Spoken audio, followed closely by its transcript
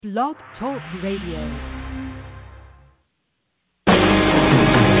Blog Talk Radio.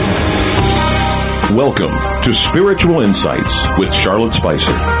 Welcome to Spiritual Insights with Charlotte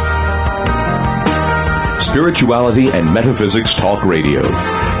Spicer. Spirituality and Metaphysics Talk Radio,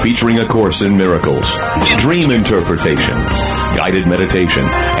 featuring A Course in Miracles, dream interpretation, guided meditation,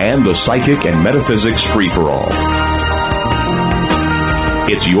 and the psychic and metaphysics free-for-all.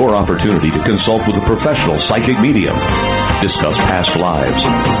 It's your opportunity to consult with a professional psychic medium, discuss past lives,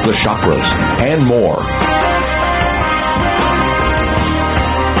 the chakras, and more.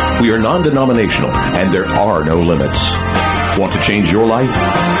 We are non-denominational, and there are no limits. Want to change your life?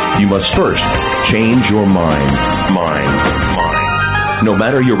 You must first change your mind. No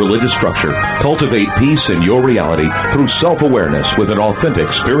matter your religious structure, cultivate peace in your reality through self-awareness with an authentic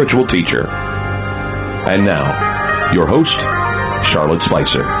spiritual teacher. And now, your host, Charlotte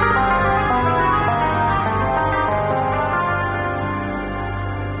Spicer.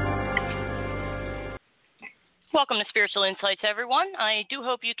 Welcome to Spiritual Insights, everyone. I do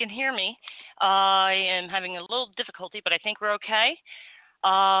hope you can hear me. I am having a little difficulty, but I think we're okay.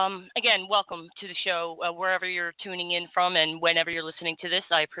 Again, welcome to the show, wherever you're tuning in from and whenever you're listening to this.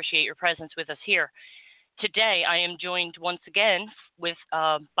 I appreciate your presence with us here. Today, I am joined once again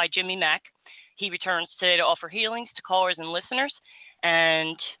by Jimmy Mack. He returns today to offer healings to callers and listeners,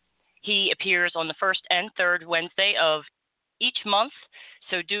 and he appears on the first and third Wednesday of each month.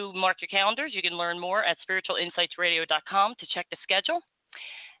 So do mark your calendars. You can learn more at spiritualinsightsradio.com to check the schedule.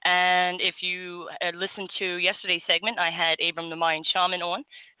 And if you listened to yesterday's segment, I had Abram the Mayan Shaman on,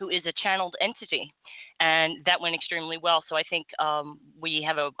 who is a channeled entity. And that went extremely well. So I think we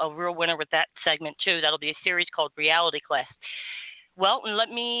have a real winner with that segment, too. That'll be a series called Reality Class. Well, let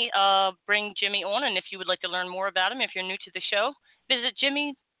me bring Jimmy on. And if you would like to learn more about him, if you're new to the show, visit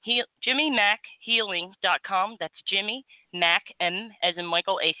JimmyMackHealing.com. That's Jimmy Mack, M as in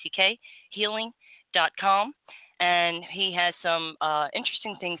Michael, A-C-K, healing.com. And he has some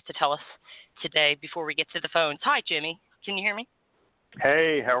interesting things to tell us today before we get to the phones. Hi, Jimmy. Can you hear me?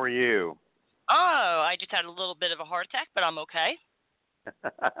 Hey, how are you? Oh, I just had a little bit of a heart attack, but I'm okay.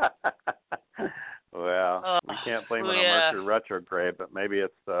 Well, we can't blame it on Mercury retrograde, but maybe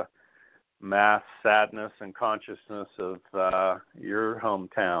it's the mass sadness and consciousness of your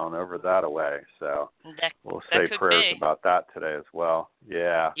hometown over that away. So we'll say prayers about that today as well.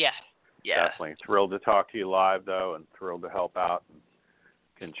 Yeah. Definitely. Thrilled to talk to you live, though, and thrilled to help out and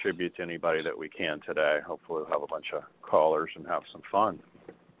contribute to anybody that we can today. Hopefully we'll have a bunch of callers and have some fun.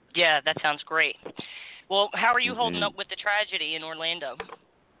 Yeah, that sounds great. Well, how are you holding up with the tragedy in Orlando?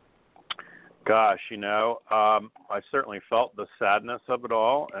 Gosh, I certainly felt the sadness of it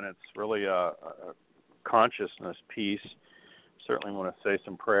all, and it's really a consciousness piece. Certainly want to say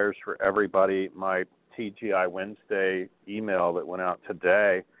some prayers for everybody. My TGI Wednesday email that went out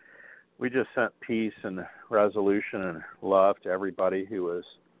today, we just sent peace and resolution and love to everybody who was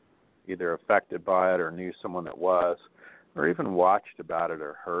either affected by it or knew someone that was, or even watched about it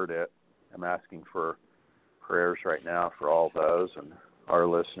or heard it. I'm asking for prayers right now for all those and our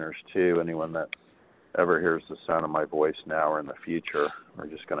listeners too, anyone that ever hears the sound of my voice now or in the future. We're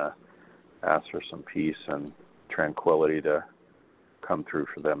just going to ask for some peace and tranquility to come through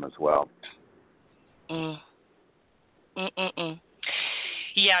for them as well.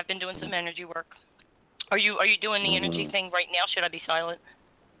 Yeah, I've been doing some energy work. Are you doing the energy thing right now? Should I be silent?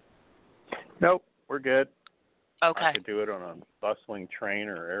 Nope, we're good. Okay. I could do it on a bustling train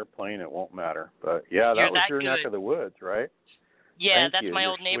or airplane. It won't matter. But, yeah, that was your neck of the woods, right? Yeah, Thank that's you. my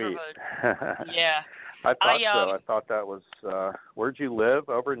You're old sweet. neighborhood. Yeah. I thought so. I thought that was, where'd you live?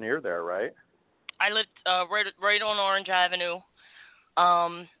 Over near there, right? I lived right on Orange Avenue,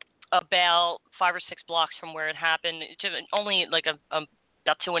 about 5 or 6 blocks from where it happened. Only like about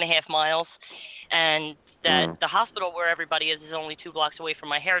 2.5 miles. And the hospital where everybody is only 2 blocks away from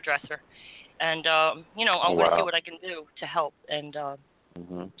my hairdresser. And, I'm going to see what I can do to help and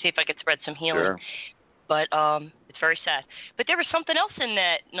see if I can spread some healing. Sure. But it's very sad. But there was something else in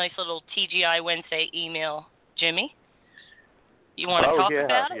that nice little TGI Wednesday email, Jimmy. You want to talk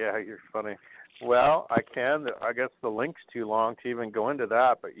about it? Yeah, you're funny. Well, I can. I guess the link's too long to even go into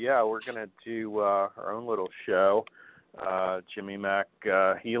that. But, yeah, we're going to do our own little show, Jimmy Mack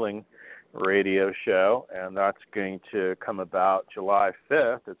Healing Radio Show, and that's going to come about July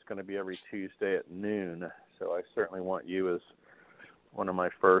 5th. It's going to be every Tuesday at noon. So I certainly want you as one of my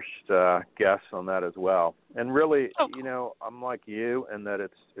first guests on that as well. And really, I'm like you in that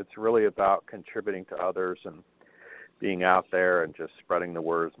it's really about contributing to others and being out there and just spreading the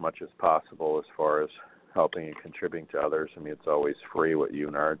word as much as possible as far as helping and contributing to others. I mean, it's always free what you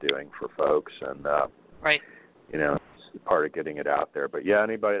and I are doing for folks. And, right. you know, part of getting it out there. But yeah,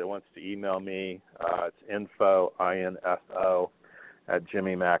 anybody that wants to email me, it's info, INFO, at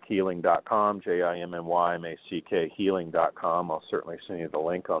jimmymackhealing.com, JIMMYMACK healing.com. I'll certainly send you the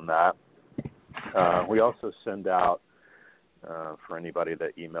link on that. We also send out, for anybody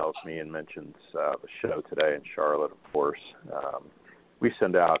that emails me and mentions the show today in Charlotte, of course, we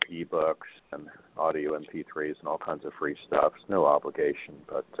send out ebooks and audio MP3s and all kinds of free stuff. It's no obligation,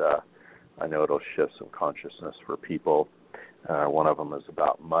 but I know it'll shift some consciousness for people. One of them is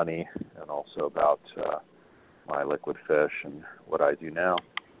about money and also about my liquid fish and what I do now.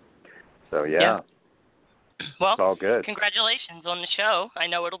 So, yeah. Well, it's all good. Congratulations on the show. I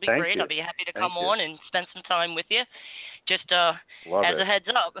know it'll be Thank great. you. I'll be happy to Thank come you. on and spend some time with you. Just Love as it. a heads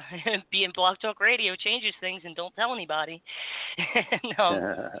up, being Blog Talk Radio changes things, and don't tell anybody.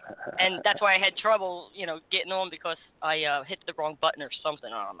 And that's why I had trouble, getting on, because I hit the wrong button or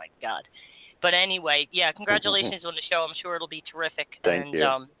something. Oh, my God. But anyway, yeah, congratulations on the show. I'm sure it'll be terrific. Thank you.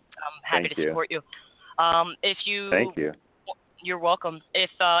 I'm happy Thank to support you. Thank you. You're welcome.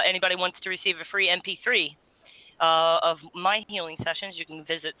 If anybody wants to receive a free MP3 of my healing sessions, you can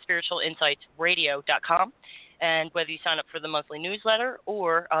visit spiritualinsightsradio.com. And whether you sign up for the monthly newsletter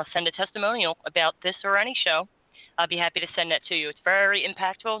or send a testimonial about this or any show, I'll be happy to send that to you. It's very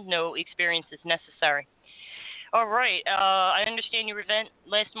impactful. No experience is necessary. All right. I understand your event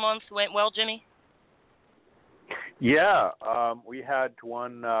last month went well, Jimmy? Yeah. We had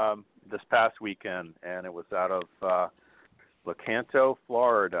one this past weekend, and it was out of Lecanto,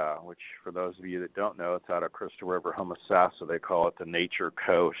 Florida, which, for those of you that don't know, it's out of Crystal River, Homosassa. They call it the Nature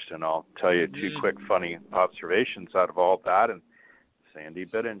Coast. And I'll tell you two quick funny observations out of all that. And Sandy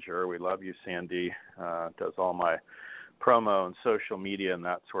Bittinger, we love you, Sandy, does all my promo and social media and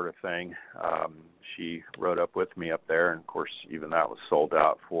that sort of thing. She rode up with me up there, and, of course, even that was sold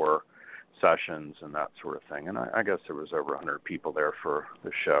out for sessions and that sort of thing. And I guess there was over 100 people there for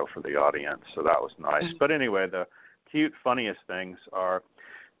the show, for the audience, so that was nice. But anyway, the cute, funniest things are,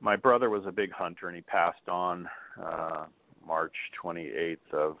 my brother was a big hunter, and he passed on March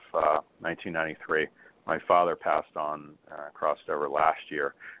 28th of 1993. My father passed on, crossed over last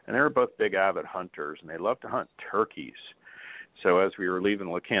year, and they were both big avid hunters, and they loved to hunt turkeys. So as we were leaving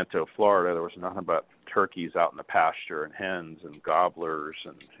Lecanto, Florida, there was nothing but turkeys out in the pasture and hens and gobblers,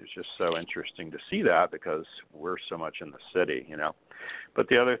 and it's just so interesting to see that because we're so much in the city, But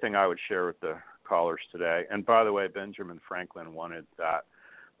the other thing I would share with the callers today, and by the way, Benjamin Franklin wanted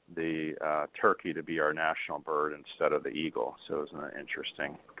the turkey to be our national bird instead of the eagle, so isn't that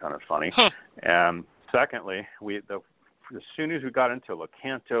interesting? Kind of funny. And secondly, as soon as we got into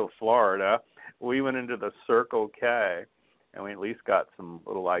Lecanto, Florida, we went into the Circle K, and we at least got some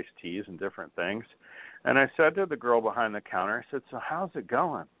little iced teas and different things. And I said to the girl behind the counter, I said, "So how's it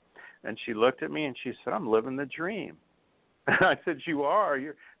going?" And she looked at me and she said, "I'm living the dream." And I said, "You are?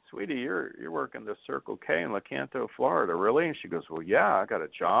 Sweetie, you're working the Circle K in Lecanto, Florida, really?" And she goes, "Well, yeah, I got a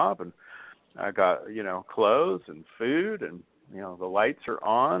job, and I got, clothes and food, and, the lights are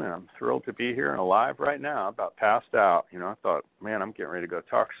on, and I'm thrilled to be here and alive right now." About passed out. I thought, man, I'm getting ready to go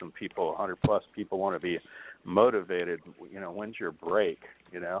talk to some people. 100-plus people want to be motivated. When's your break?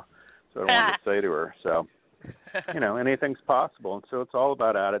 So I wanted to say to her. So, anything's possible. And so it's all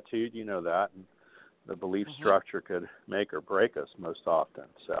about attitude. You know that. And the belief structure could make or break us most often.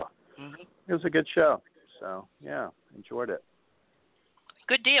 So it was a good show. So, yeah, enjoyed it.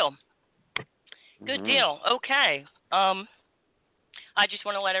 Good deal. Good deal. Okay. I just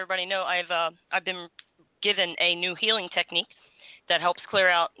want to let everybody know I've been given a new healing technique that helps clear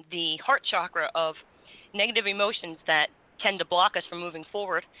out the heart chakra of negative emotions that tend to block us from moving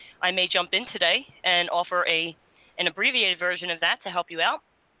forward. I may jump in today and offer an abbreviated version of that to help you out.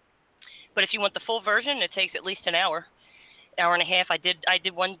 But if you want the full version, it takes at least an hour and a half. I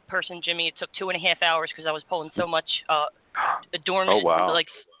did one person, Jimmy. It took 2.5 hours because I was pulling so much dormant,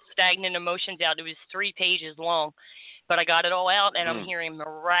 stagnant emotions out. It was 3 pages long, but I got it all out, and I'm hearing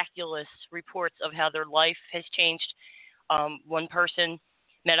miraculous reports of how their life has changed. One person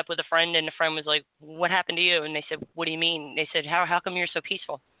met up with a friend, and the friend was like, "What happened to you?" And they said, "What do you mean?" They said, how come you're so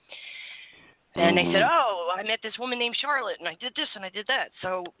peaceful? And they said, "Oh, I met this woman named Charlotte, and I did this and I did that."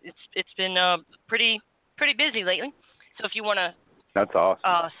 So it's been pretty busy lately. So if you want to that's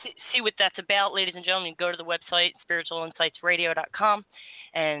awesome. See what that's about, ladies and gentlemen, go to the website, spiritualinsightsradio.com,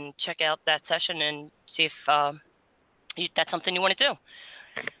 and check out that session and see if that's something you want to do.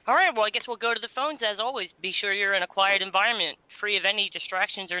 All right, well, I guess we'll go to the phones as always. Be sure you're in a quiet environment, free of any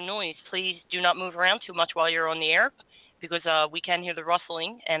distractions or noise. Please do not move around too much while you're on the air because we can hear the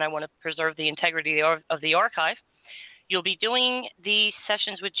rustling, and I want to preserve the integrity of the archive. You'll be doing these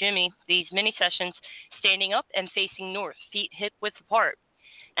sessions with Jimmy, these mini sessions, standing up and facing north, feet hip width apart.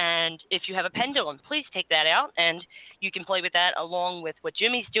 And if you have a pendulum, please take that out, and you can play with that along with what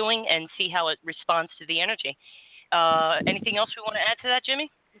Jimmy's doing and see how it responds to the energy. Anything else we want to add to that, Jimmy?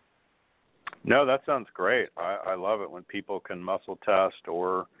 No, that sounds great. I love it when people can muscle test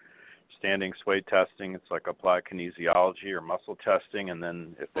or standing sway testing. It's like applied kinesiology or muscle testing. And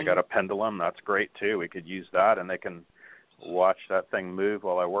then if they got a pendulum, that's great too. We could use that, and they can watch that thing move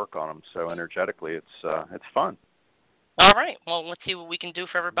while I work on them. So energetically, it's fun. All right. Well, let's see what we can do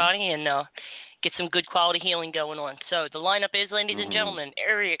for everybody and get some good quality healing going on. So the lineup is, ladies and gentlemen,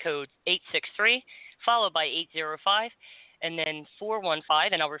 area code 863, followed by 805, and then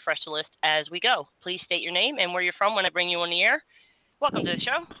 415, and I'll refresh the list as we go. Please state your name and where you're from when I bring you on the air. Welcome to the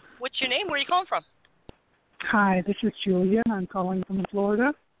show. What's your name? Where are you calling from? Hi, this is Julia. I'm calling from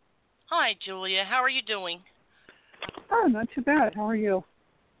Florida. Hi, Julia. How are you doing? Oh, not too bad. How are you?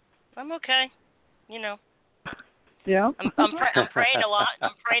 I'm okay. You know. Yeah. I'm praying a lot.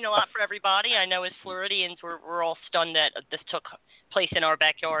 I'm praying a lot for everybody. I know as Floridians, we're all stunned that this took place in our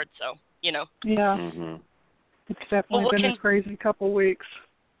backyard. So, you know. Yeah. It's definitely been a crazy couple weeks.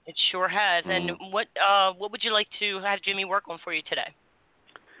 It sure has. And what would you like to have Jimmy work on for you today?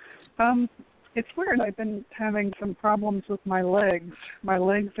 It's weird. I've been having some problems with my legs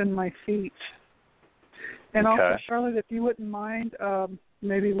and my feet. And also, Charlotte, if you wouldn't mind,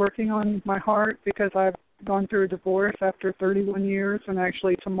 maybe working on my heart, because I've gone through a divorce after 31 years, and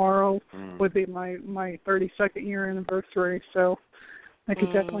actually tomorrow would be my 32nd year anniversary. So I could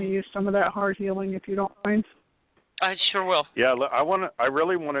definitely use some of that heart healing if you don't mind. I sure will. Yeah, I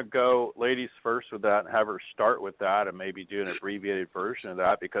really want to go ladies first with that and have her start with that and maybe do an abbreviated version of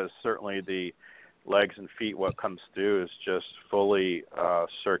that, because certainly the legs and feet, what comes through is just fully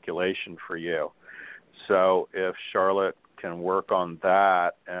circulation for you. So if Charlotte can work on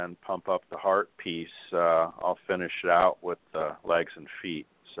that and pump up the heart piece, I'll finish it out with the legs and feet.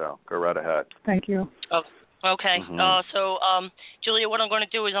 So go right ahead. Thank you. Oh, okay. So, Julia, what I'm going to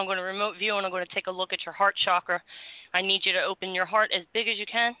do is I'm going to remote view, and I'm going to take a look at your heart chakra. I need you to open your heart as big as you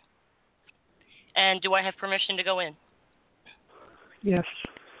can. And do I have permission to go in? Yes.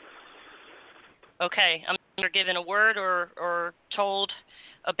 Okay. I'm either given a word or told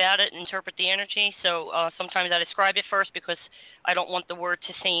about it and interpret the energy. So sometimes I describe it first because I don't want the word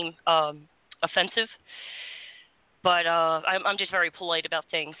to seem offensive. But I'm just very polite about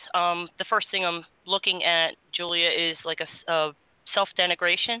things. The first thing I'm looking at, Julia, is like a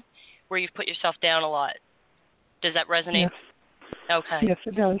self-denigration where you've put yourself down a lot. Does that resonate? Yes. Okay. Yes,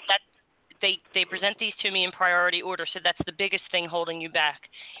 it does. They present these to me in priority order, so that's the biggest thing holding you back.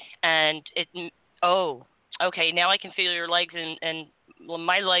 And okay, now I can feel your legs, and well,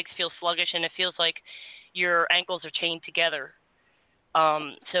 my legs feel sluggish, and it feels like your ankles are chained together.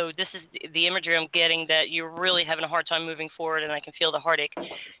 So this is the imagery I'm getting, that you're really having a hard time moving forward, and I can feel the heartache.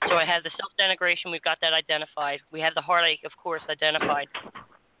 So I have the self-denigration. We've got that identified. We have the heartache, of course, identified.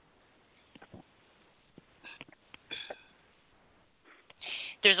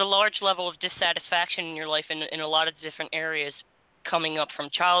 There's a large level of dissatisfaction in your life in a lot of different areas, coming up from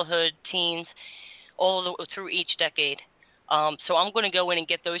childhood, teens, all through each decade. So I'm going to go in and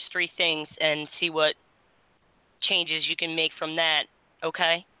get those three things and see what changes you can make from that.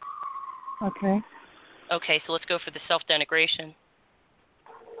 Okay? Okay. Okay, so let's go for the self-denigration.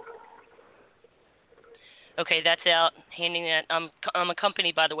 Okay, that's out. Handing that. I'm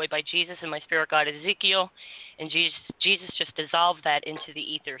accompanied, by the way, by Jesus and my spirit guide Ezekiel, and Jesus just dissolved that into the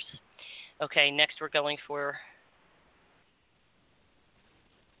ethers. Okay, next we're going for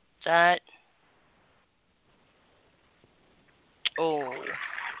that. Oh,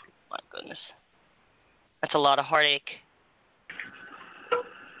 my goodness. That's a lot of heartache.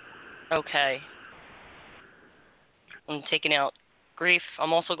 Okay. I'm taking out grief.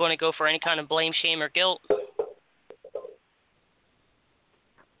 I'm also going to go for any kind of blame, shame, or guilt.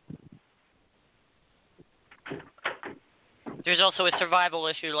 There's also a survival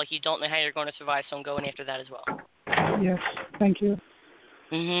issue, like you don't know how you're going to survive, so I'm going after that as well. Yes, thank you.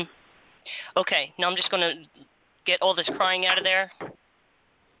 Okay, now I'm just going to get all this crying out of there.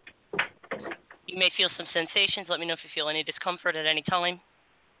 You may feel some sensations. Let me know if you feel any discomfort at any time.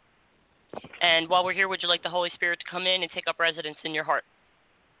 And while we're here, would you like the Holy Spirit to come in and take up residence in your heart?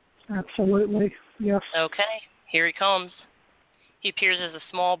 Absolutely, yes. Okay, here he comes. He appears as a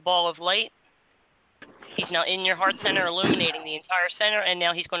small ball of light. He's now in your heart center, illuminating the entire center, and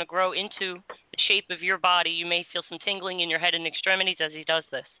now he's going to grow into the shape of your body. You may feel some tingling in your head and extremities as he does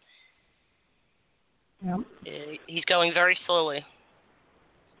this. Yep. He's going very slowly.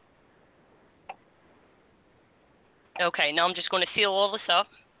 Okay, now I'm just going to seal all this up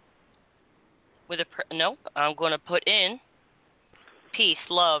with I'm going to put in peace,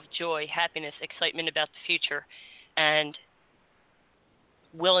 love, joy, happiness, excitement about the future, and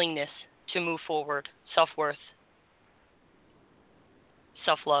willingness to move forward, self-worth,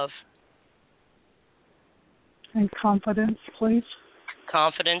 self-love. And confidence, please.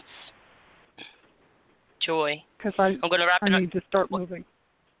 Confidence, joy. Because I need to start moving.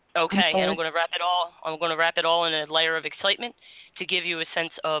 Okay, and I'm going to wrap it all. I'm going to wrap it all in a layer of excitement to give you a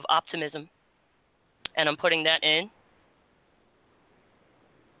sense of optimism. And I'm putting that in.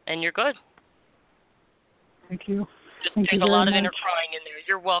 And you're good. Thank you. There's a lot of inner crying in there.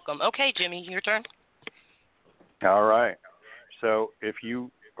 You're welcome. Okay, Jimmy, your turn. All right. So if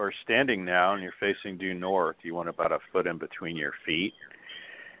you are standing now and you're facing due north, you want about a foot in between your feet.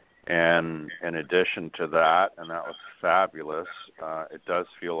 And in addition to that, and that was fabulous, it does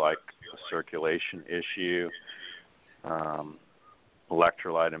feel like a circulation issue,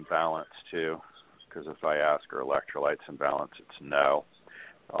 electrolyte imbalance too, because if I ask are electrolytes imbalance, it's no.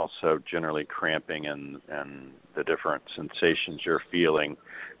 Also, generally cramping and the different sensations you're feeling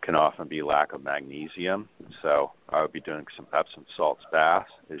can often be lack of magnesium. So I would be doing some Epsom salts bath.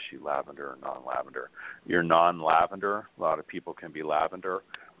 Is she lavender or non-lavender? You're non-lavender. A lot of people can be lavender,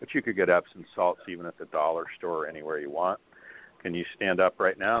 but you could get Epsom salts even at the dollar store or anywhere you want. Can you stand up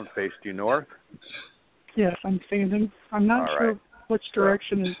right now and face due north? Yes, I'm standing. I'm not sure which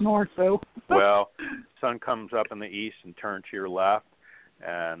direction is north, though. Well, sun comes up in the east and turns to your left,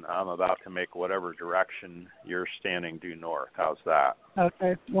 and I'm about to make whatever direction you're standing due north. How's that?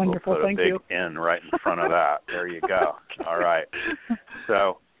 Okay, wonderful. We'll put Thank a big you. N right in front of that. There you go. All right.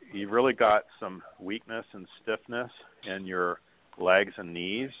 So you've really got some weakness and stiffness in your legs and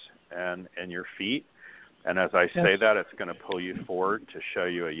knees and your feet. And as I say that, it's going to pull you forward to show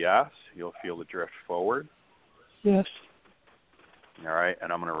you a yes. You'll feel the drift forward. Yes. All right.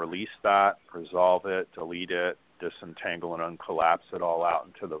 And I'm going to release that, resolve it, delete it, disentangle and uncollapse it all out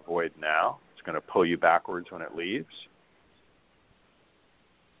into the void now. It's going to pull you backwards when it leaves.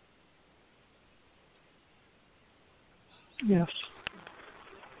 Yes.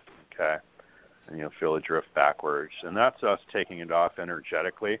 Okay. And you'll feel a drift backwards. And that's us taking it off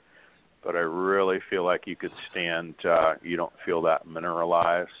energetically. But I really feel like you could stand, you don't feel that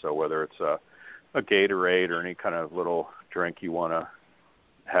mineralized. So whether it's a Gatorade or any kind of little drink you want to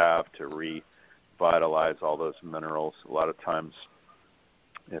have to revitalize all those minerals. A lot of times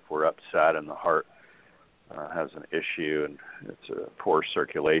if we're upset and the heart has an issue and it's a poor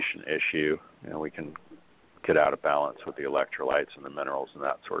circulation issue, we can get out of balance with the electrolytes and the minerals and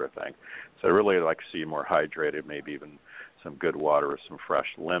that sort of thing. So I really like to see you more hydrated, maybe even some good water with some fresh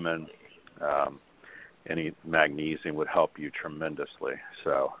lemon. Any magnesium would help you tremendously.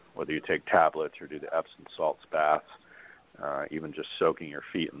 So whether you take tablets or do the Epsom salts baths, even just soaking your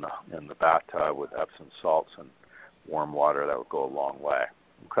feet in the bathtub with Epsom salts and warm water, that would go a long way.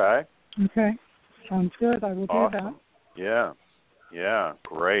 Okay? Okay. Sounds good. I will do that. Yeah,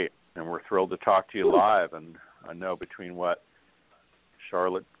 great. And we're thrilled to talk to you live. And I know between what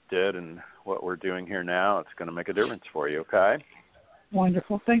Charlotte did and what we're doing here now, it's going to make a difference for you, okay?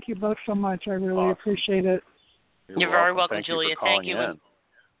 Wonderful. Thank you both so much. I really appreciate it. You're very welcome, Thank Julia. You for Thank you. in. And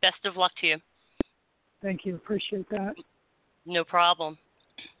best of luck to you. Thank you. Appreciate that. No problem.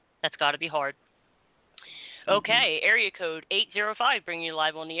 That's got to be hard. Okay, area code 805, bringing you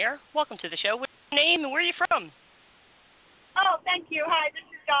live on the air. Welcome to the show. What's your name and where are you from? Oh, thank you. Hi, this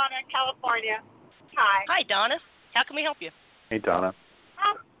is Donna, California. Hi. Hi, Donna. How can we help you? Hey, Donna.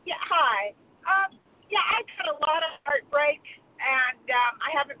 Yeah, hi. I've had a lot of heartbreak, and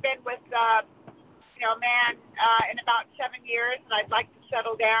I haven't been with, a man in about 7 years, and I'd like to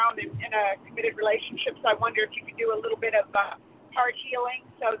settle down in a committed relationship. So I wonder if you could do a little bit of heart healing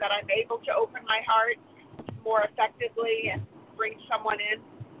so that I'm able to open my heart more effectively and bring someone in.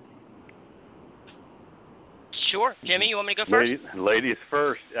 Sure. Jimmy, you want me to go first? Ladies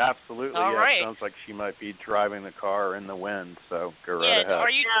first, absolutely. All right. Sounds like she might be driving the car in the wind, so go right ahead.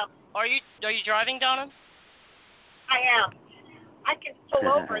 Are you driving, Donna? I am. I can pull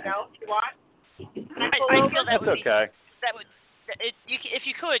over though if you want. I feel that would be okay. If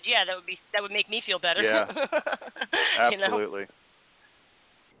you could, yeah, that would make me feel better. Yeah. Absolutely.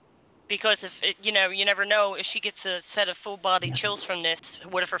 Because if you never know if she gets a set of full body chills from this.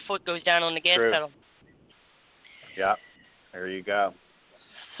 What if her foot goes down on the gas pedal? Yeah, there you go.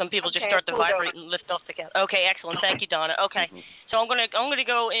 Some people just start to vibrate and lift off the gas. Okay, excellent. Thank you, Donna. Okay, so I'm gonna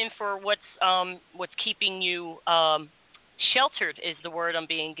go in for what's keeping you sheltered is the word I'm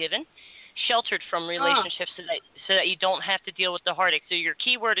being given. Sheltered from relationships so that you don't have to deal with the heartache. So your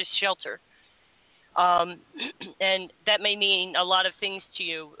key word is shelter. And that may mean a lot of things to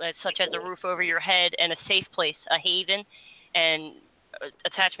you, such as a roof over your head and a safe place, a haven, and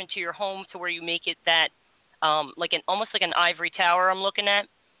attachment to your home to where you make it that almost like an ivory tower I'm looking at.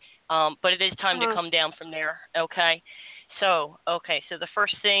 But it is time to come down from there. Okay. So the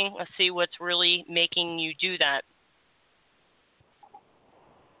first thing, let's see what's really making you do that.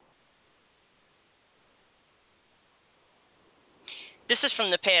 This is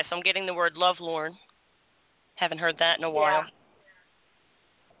from the past. I'm getting the word lovelorn. Haven't heard that in a while.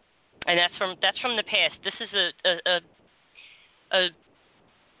 And that's from the past. This is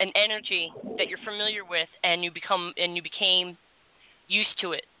an energy that you're familiar with, and you became used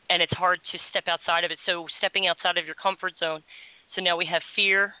to it, and it's hard to step outside of it. So stepping outside of your comfort zone. So now we have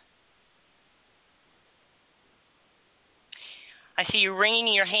fear. I see you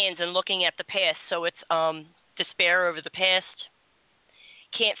wringing your hands and looking at the past. So it's despair over the past.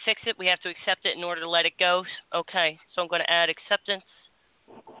 Can't fix it. We have to accept it in order to let it go. Okay, so I'm going to add acceptance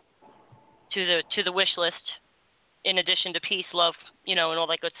to the wish list, in addition to peace, love, and all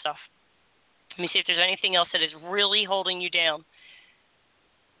that good stuff. Let me see if there's anything else that is really holding you down.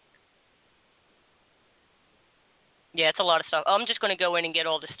 Yeah, it's a lot of stuff. I'm just going to go in and get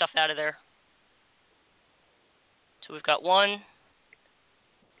all this stuff out of there. So we've got one.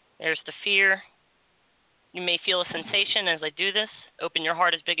 There's the fear. You may feel a sensation as I do this. Open your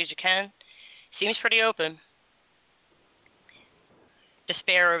heart as big as you can. Seems pretty open.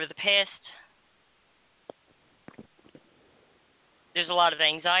 Despair over the past. There's a lot of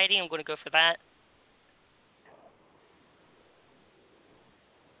anxiety. I'm going to go for that.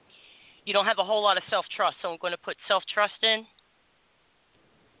 You don't have a whole lot of self-trust, so I'm going to put self-trust in.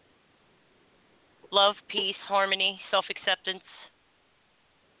 Love, peace, harmony, self-acceptance.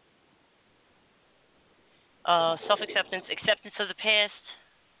 Self-acceptance, acceptance of the past,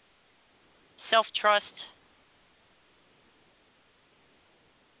 self-trust.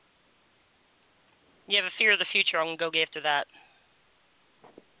 You have a fear of the future. I'm going to go after that.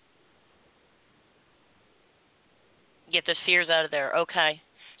 Get those fears out of there. Okay.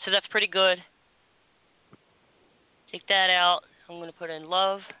 So that's pretty good. Take that out. I'm going to put in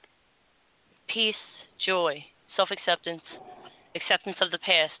love, peace, joy, self-acceptance, acceptance of the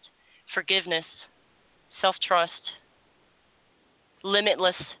past, forgiveness, self-trust,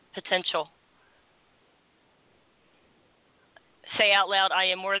 limitless potential. Say out loud, I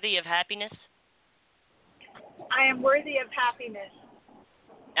am worthy of happiness. I am worthy of happiness.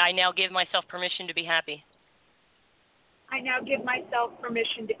 I now give myself permission to be happy. I now give myself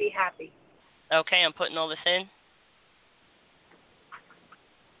permission to be happy. Okay, I'm putting all this in.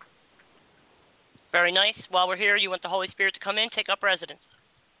 Very nice. While we're here, you want the Holy Spirit to come in, take up residence.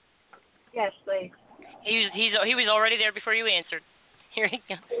 Yes, please. He was already there before you answered. Here he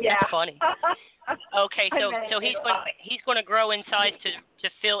goes. Yeah. That's funny. Okay, so he's going to grow in size to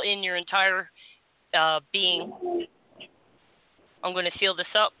fill in your entire being. I'm going to seal this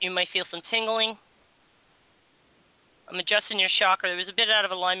up. You might feel some tingling. I'm adjusting your chakra. There was a bit out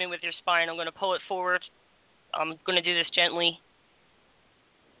of alignment with your spine. I'm going to pull it forward. I'm going to do this gently.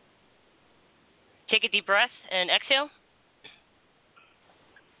 Take a deep breath and exhale.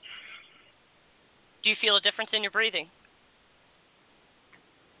 Do you feel a difference in your breathing?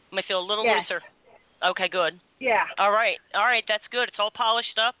 You might feel a little looser. Okay, good. Yeah. All right, that's good. It's all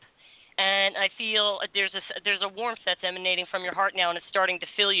polished up, and I feel there's a warmth that's emanating from your heart now, and it's starting to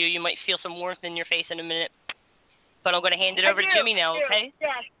fill you. You might feel some warmth in your face in a minute. But I'm going to hand it over to Jimmy now, okay?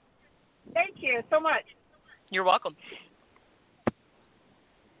 Yes. Thank you so much. You're welcome.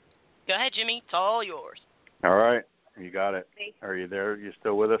 Go ahead, Jimmy. It's all yours. All right. You got it. Are you there? You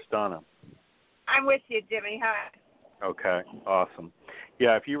still with us, Donna? I'm with you, Jimmy. Hi. Okay. Awesome.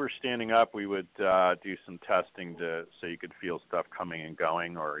 Yeah, if you were standing up, we would do some testing so you could feel stuff coming and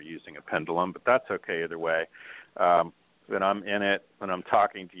going, or using a pendulum, but that's okay either way. When I'm in it, when I'm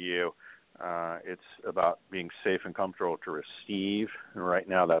talking to you, it's about being safe and comfortable to receive. And right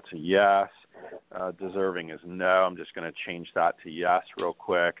now that's a yes. Deserving is no. I'm just going to change that to yes real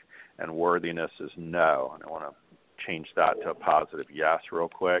quick. And worthiness is no. And I want to change that to a positive yes real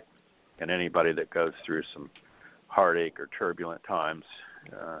quick. And anybody that goes through some heartache or turbulent times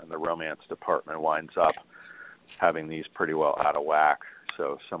in the romance department winds up having these pretty well out of whack.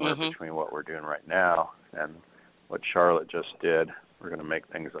 So somewhere between what we're doing right now and what Charlotte just did, we're going to make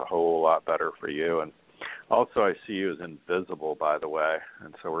things a whole lot better for you. And also I see you as invisible, by the way,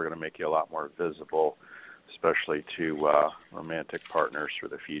 and so we're going to make you a lot more visible, especially to romantic partners for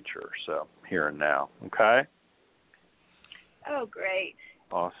the future. So here and now, okay? Oh, great.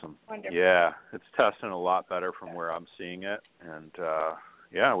 Awesome. Wonderful. Yeah, it's testing a lot better from where I'm seeing it. And,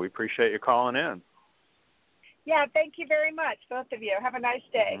 yeah, we appreciate you calling in. Yeah, thank you very much, both of you. Have a nice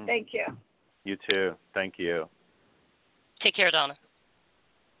day. Mm-hmm. Thank you. You too. Thank you. Take care, Donna.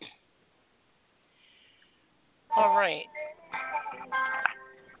 All right.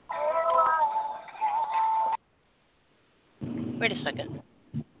 Wait a second.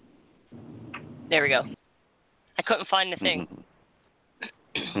 There we go. I couldn't find the thing.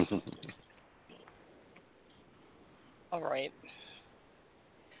 All right.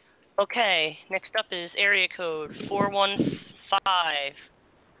 Okay, next up is area code 415.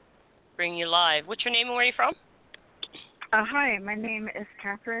 Bring you live. What's your name and where are you from? Hi, my name is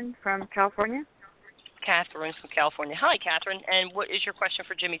Catherine from California. Catherine from California. Hi, Catherine. And what is your question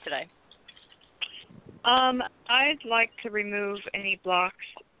for Jimmy today? I'd like to remove any blocks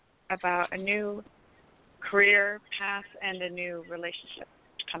about a new career path and a new relationship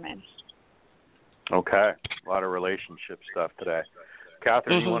to come in. Okay, a lot of relationship stuff today.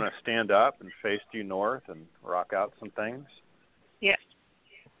 Catherine, you want to stand up and face due north and rock out some things? Yes.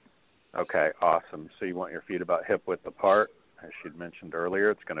 Okay, awesome. So you want your feet about hip width apart. As she'd mentioned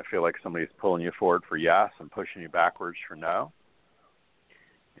earlier, it's going to feel like somebody's pulling you forward for yes and pushing you backwards for no.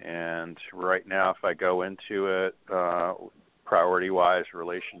 And right now, if I go into it, priority-wise,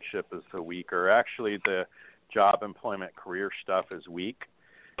 relationship is the weaker. Actually, the job, employment, career stuff is weak.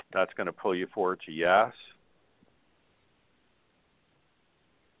 That's going to pull you forward to yes.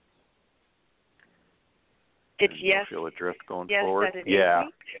 It's yes. Feel a drift going yes, forward. That it is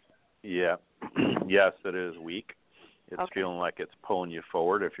weak? Yeah. Yes, it is weak. It's okay. feeling like it's pulling you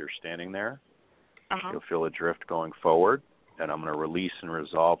forward if you're standing there. Uh-huh. You'll feel a drift going forward, and I'm going to release and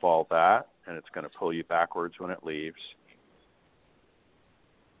resolve all that, and it's going to pull you backwards when it leaves.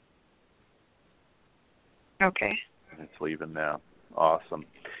 Okay. And it's leaving now. Awesome.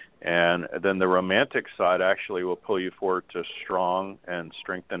 And then the romantic side actually will pull you forward to strong and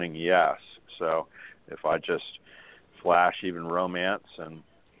strengthening yes. So if I just flash even romance and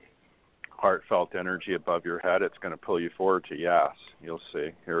heartfelt energy above your head, it's going to pull you forward to yes. You'll see.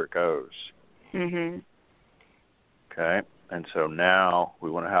 Here it goes. Okay. And so now we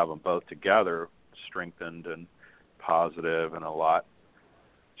want to have them both together, strengthened and positive and a lot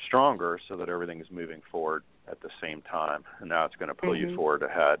stronger so that everything is moving forward at the same time. And now it's going to pull you forward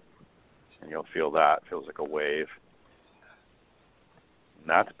ahead. And you'll feel that. It feels like a wave. And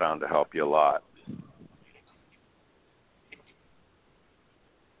that's bound to help you a lot.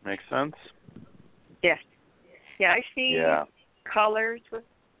 Make sense? Yes. Yeah, I see colors with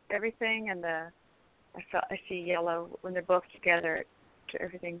everything, and I see yellow. When they're both together,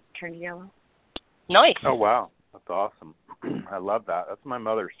 everything turned yellow. Nice. Oh, wow. That's awesome. I love that. That's my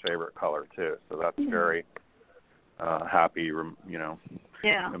mother's favorite color, too. So that's very happy,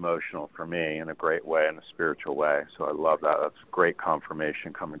 emotional for me in a great way, in a spiritual way. So I love that. That's great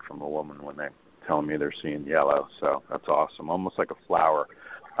confirmation coming from a woman when they tell me they're seeing yellow. So that's awesome. Almost like a flower.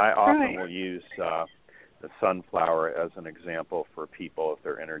 I often will use the sunflower as an example for people if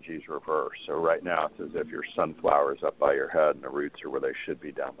their energy is reversed. So right now it's as if your sunflower is up by your head and the roots are where they should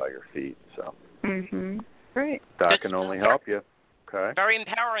be, down by your feet. So Great. That can only help you. Okay. Very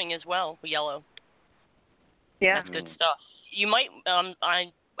empowering as well, yellow. Yeah. That's good stuff. You might,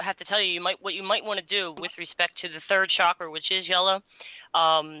 I have to tell you, what you might want to do with respect to the third chakra, which is yellow.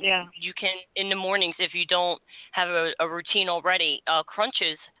 You can, in the mornings, if you don't have a routine already,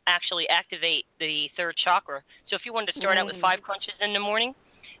 crunches actually activate the third chakra. So if you wanted to start out with 5 crunches in the morning,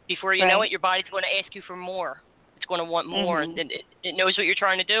 before you know it, your body's going to ask you for more. It's going to want more, and it knows what you're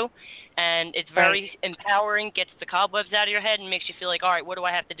trying to do, and it's very empowering, gets the cobwebs out of your head, and makes you feel like, all right, what do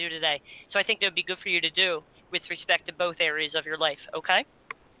I have to do today? So I think that would be good for you to do with respect to both areas of your life, okay?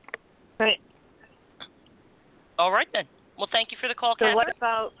 Right. All right, then. Well, thank you for the call, So Catherine. what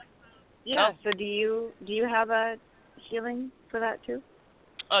about, so do you have a healing for that too?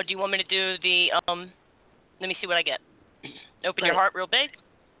 Oh, do you want me to do the, let me see what I get. Open your heart real big.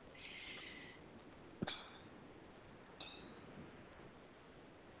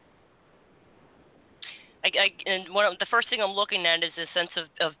 And the first thing I'm looking at is a sense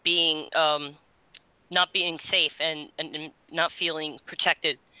of being, not being safe and not feeling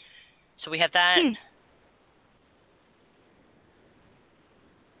protected. So we have that.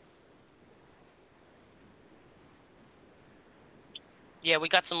 Yeah, we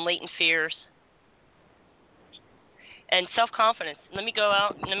got some latent fears. And self-confidence. Let me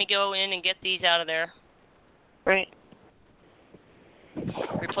go in and get these out of there. Right.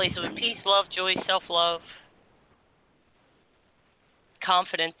 Replace it with peace, love, joy, self-love,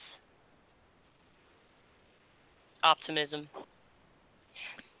 confidence, optimism.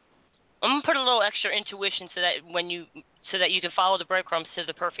 I'm gonna put a little extra intuition so that you can follow the breadcrumbs to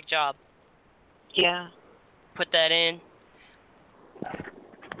the perfect job. Yeah. put that in.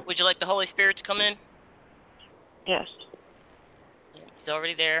 Would you like the Holy Spirit to come in? Yes. It's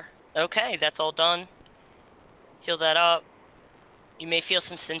already there. Okay, that's all done. Fill that up. You may feel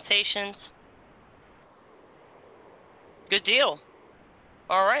some sensations. Good deal.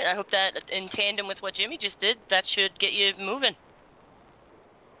 All right, I hope that in tandem with what Jimmy just did, that should get you moving.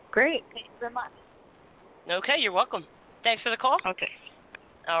 Great. Thank you very much. Okay, you're welcome. Thanks for the call. Okay.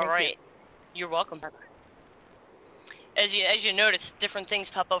 All right. You're welcome. As you notice, different things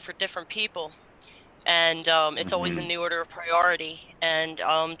pop up for different people, and it's always in the order of priority. And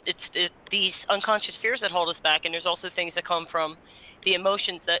it's these unconscious fears that hold us back, and there's also things that come from the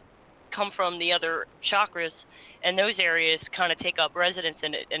emotions that come from the other chakras, and those areas kind of take up residence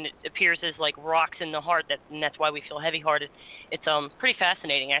in it, and it appears as like rocks in the heart, and that's why we feel heavy-hearted. It's pretty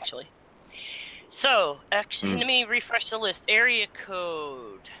fascinating, actually. So, let me refresh the list. Area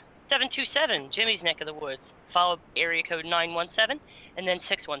code 727, Jimmy's neck of the woods, followed by area code 917, and then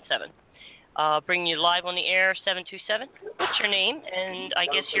 617. Bringing you live on the air, 727. What's your name? And I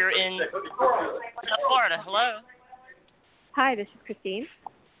guess you're in South Florida. Hello. Hi, this is Christine.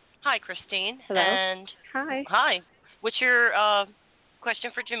 Hi, Christine. Hello. And hi. Hi. What's your question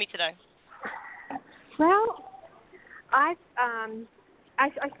for Jimmy today? Well, I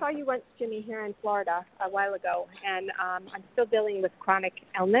saw you once, Jimmy, here in Florida a while ago, and I'm still dealing with chronic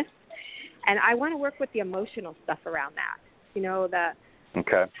illness, and I want to work with the emotional stuff around that. You know,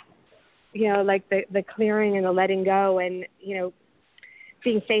 Okay. You know, like the clearing and the letting go, and you know,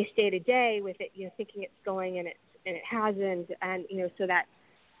 being faced day to day with it. You know, thinking it's going and it hasn't, and you know, so that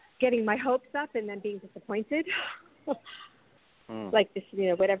getting my hopes up and then being disappointed. Like this, you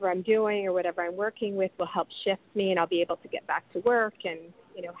know, whatever I'm doing or whatever I'm working with will help shift me, and I'll be able to get back to work and,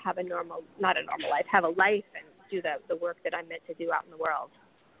 you know, have not a normal life, have a life and do the work that I'm meant to do out in the world.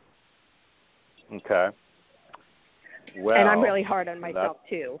 Okay. Well, and I'm really hard on myself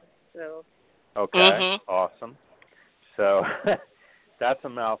too. So. Okay. Awesome. So that's a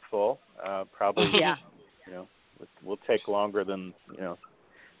mouthful. Probably. Yeah. You know, we'll take longer than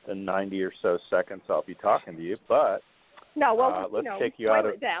 90 or so seconds. I'll be talking to you, but. No, well, let's take you out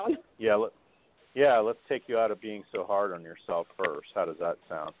of it down. Yeah, let's take you out of being so hard on yourself first. How does that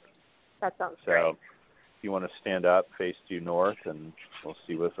sound? That sounds great. So, if you want to stand up, face due north, and we'll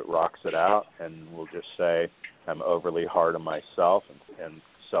see if it rocks it out. And we'll just say, I'm overly hard on myself, and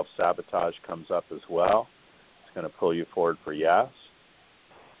self-sabotage comes up as well. It's going to pull you forward for yes.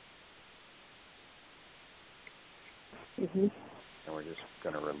 Mm-hmm. And we're just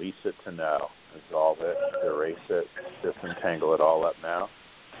going to release it to no. Dissolve it, erase it, disentangle it all up now.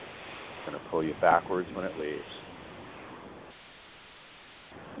 It's going to pull you backwards when it leaves.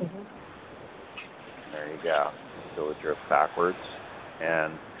 Mm-hmm. There you go. So it drift backwards.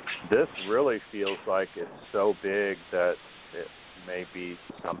 And this really feels like it's so big that it may be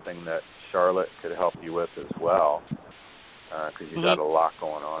something that Charlotte could help you with as well, because you've got a lot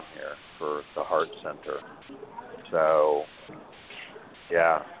going on here for the heart center. So,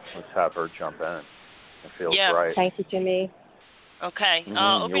 yeah, let's have her jump in. It feels right. Thank you, Jimmy. Okay.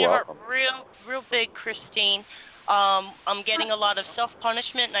 Open your heart welcome. real big, Christine. I'm getting a lot of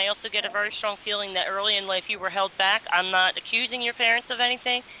self-punishment, and I also get a very strong feeling that early in life you were held back. I'm not accusing your parents of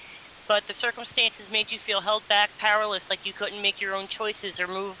anything, but the circumstances made you feel held back, powerless, like you couldn't make your own choices or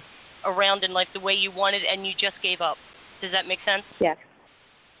move around in life the way you wanted, and you just gave up. Does that make sense? Yes.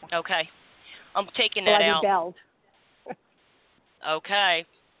 Okay. I'm taking that out. I rebelled. Okay.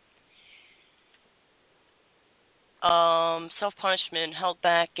 Self-punishment, held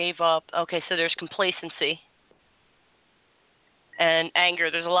back, gave up. Okay, so there's complacency and anger.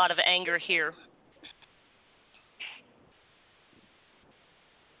 There's a lot of anger here.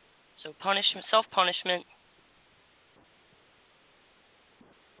 So punishment, self-punishment.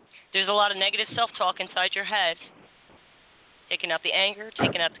 There's a lot of negative self-talk inside your head. Taking out the anger,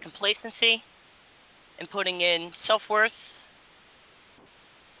 taking out the complacency, and putting in self-worth,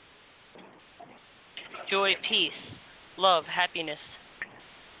 joy, peace, love, happiness,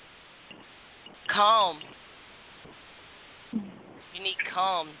 calm. You need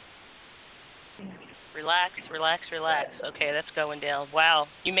calm. Relax, relax, relax. Okay, that's going down. Wow.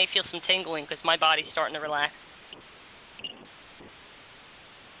 You may feel some tingling because my body's starting to relax.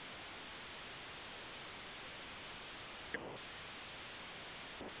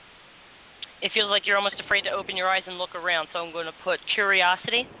 It feels like you're almost afraid to open your eyes and look around, so I'm going to put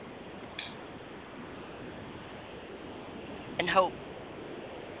curiosity and hope,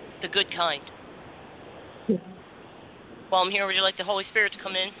 the good kind. While I'm here, would you like the Holy Spirit to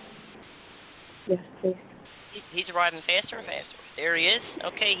come in? Yes, please. He's arriving faster and faster. There he is.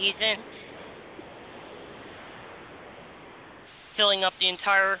 Okay, he's in. filling up the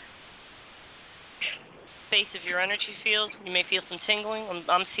entire space of your energy field. You may feel some tingling.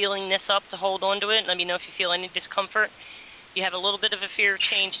 I'm sealing this up to hold on to it. Let me know if you feel any discomfort. You have a little bit of a fear of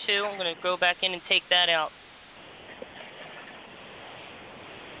change, too. I'm going to go back in and take that out.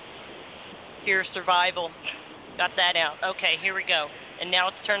 Fear of survival. Got that out. Okay, here we go. And now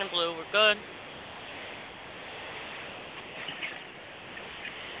it's turning blue. We're good.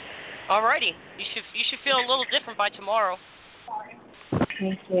 Alrighty. You should feel a little different by tomorrow.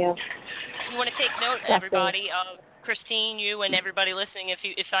 Thank you. You want to take note, everybody, Christine, you and everybody listening.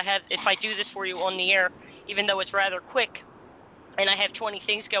 If I do this for you on the air, even though it's rather quick, and I have 20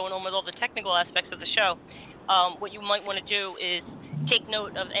 things going on with all the technical aspects of the show, what you might want to do is take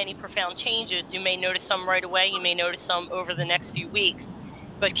note of any profound changes. You may notice some right away. You may notice some over the next few weeks.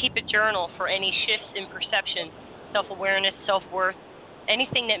 But keep a journal for any shifts in perception, self-awareness, self-worth,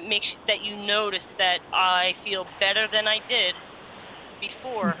 anything that you notice that I feel better than I did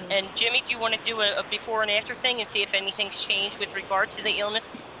before. Mm-hmm. And Jimmy, do you want to do a before and after thing and see if anything's changed with regard to the illness?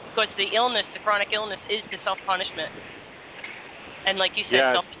 Because the chronic illness, is the self-punishment. And like you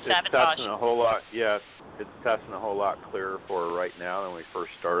said, self-sabotage. It's testing a whole lot. Yes, it's testing a whole lot clearer for her right now than we first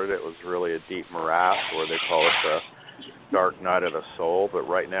started. It was really a deep morass, where they call it the dark night of the soul. But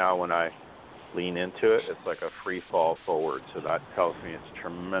right now, when I lean into it, it's like a free fall forward. So that tells me it's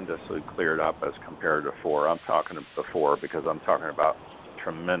tremendously cleared up as compared to before. I'm talking because I'm talking about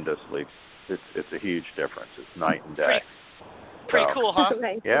tremendously. It's a huge difference. It's night and day. Pretty cool, huh?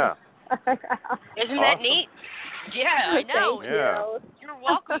 Yeah. Isn't that neat? Yeah, I know. Yeah. You're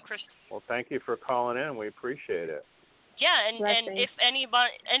welcome, Chris. Well, thank you for calling in. We appreciate it. Yeah, and if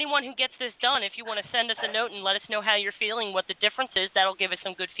anyone who gets this done, if you want to send us a note and let us know how you're feeling, what the difference is, that'll give us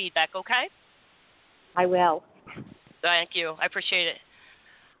some good feedback, okay? I will. Thank you. I appreciate it.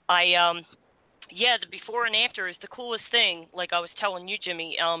 The before and after is the coolest thing, like I was telling you,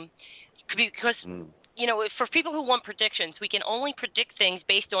 Jimmy, because, for people who want predictions, we can only predict things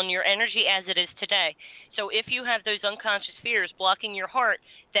based on your energy as it is today. So if you have those unconscious fears blocking your heart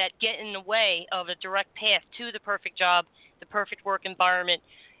that get in the way of a direct path to the perfect job, the perfect work environment,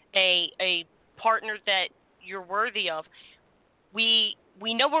 a partner that you're worthy of, we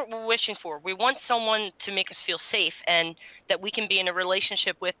know what we're wishing for. We want someone to make us feel safe and that we can be in a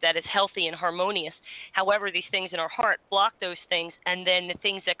relationship with that is healthy and harmonious. However, these things in our heart block those things, and then the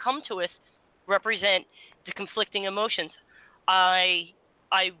things that come to us represent the conflicting emotions. I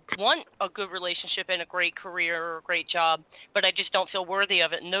want a good relationship and a great career or a great job, but I just don't feel worthy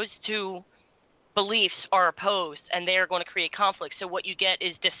of it. And those two beliefs are opposed, and they are going to create conflict. So what you get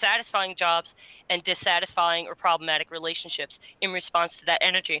is dissatisfying jobs and dissatisfying or problematic relationships in response to that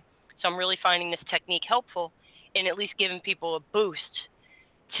energy. So I'm really finding this technique helpful in at least giving people a boost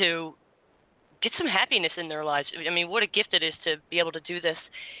to get some happiness in their lives. I mean, what a gift it is to be able to do this,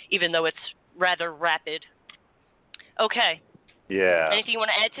 even though it's rather rapid. Okay. Yeah. Anything you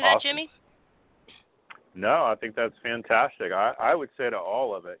want to add to that, Jimmy? No, I think that's fantastic. I would say to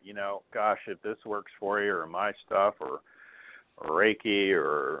all of it, gosh, if this works for you, or my stuff, or Reiki,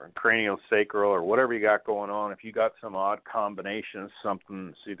 or cranial sacral, or whatever you got going on, if you got some odd combination of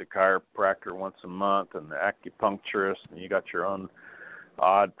something, see the chiropractor once a month and the acupuncturist, and you got your own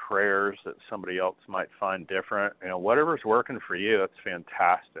odd prayers that somebody else might find different, whatever's working for you, that's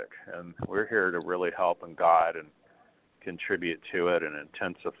fantastic. And we're here to really help and guide and contribute to it and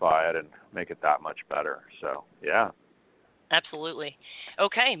intensify it and make it that much better. So, yeah. Absolutely.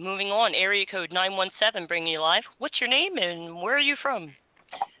 Okay, moving on. Area code 917, bringing you live. What's your name and where are you from?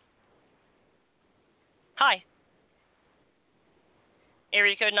 Hi.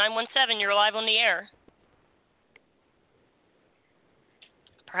 Area code 917, you're live on the air.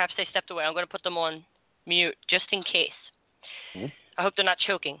 Perhaps they stepped away. I'm going to put them on mute just in case. Mm-hmm. I hope they're not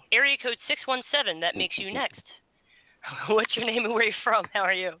choking. Area code 617, that makes you next. What's your name and where are you from? How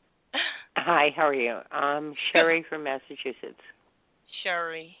are you? Hi, how are you? I'm Sherry from Massachusetts.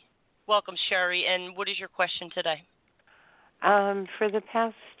 Sherry. Welcome, Sherry. And what is your question today? For the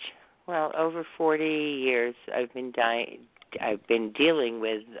past, over 40 years, I've been dealing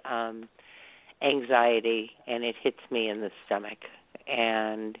with anxiety, and it hits me in the stomach.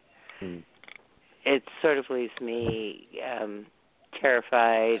 And it sort of leaves me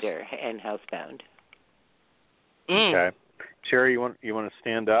terrified and housebound. Okay. Sherry, you want to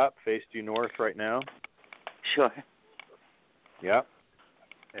stand up, face due north right now? Sure. Yep.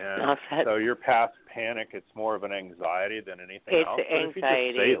 And so you're past panic. It's more of an anxiety than anything else. It's anxiety.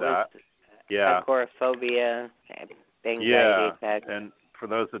 If you just say that. Yeah. Agoraphobia, anxiety attacks. And for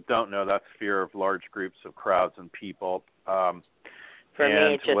those that don't know, that's fear of large groups of crowds and people. For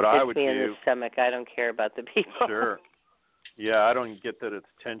me, it just hits me in the stomach. I don't care about the people. Sure. Yeah, I don't get that it's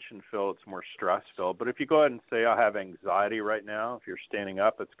tension-filled. It's more stress-filled. But if you go ahead and say, I have anxiety right now, if you're standing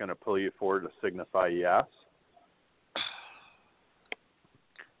up, it's going to pull you forward to signify yes.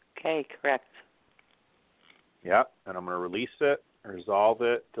 Okay, correct. Yeah, and I'm going to release it, resolve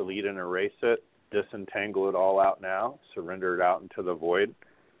it, delete and erase it, disentangle it all out now, surrender it out into the void,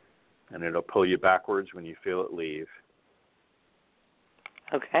 and it'll pull you backwards when you feel it leave.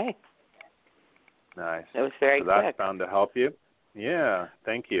 Okay. Nice. That was very so quick. That's bound to help you. Yeah,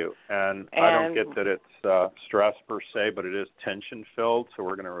 thank you. And I don't get that it's stress per se, but it is tension-filled, so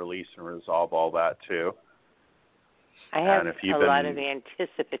we're going to release and resolve all that too. I have a lot of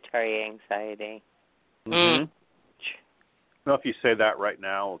anticipatory anxiety. Mm-hmm. Well, if you say that right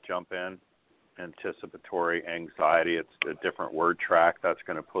now, we'll jump in. Anticipatory anxiety, it's a different word track. That's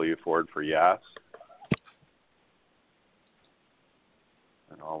going to pull you forward for yes.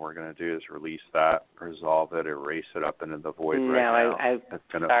 And all we're going to do is release that, resolve it, erase it up into the void right now.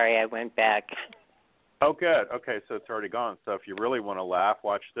 Sorry, I went back. Oh, good. Okay, so it's already gone. So if you really want to laugh,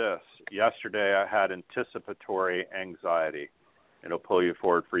 watch this. Yesterday I had anticipatory anxiety. It'll pull you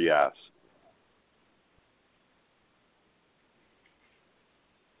forward for yes.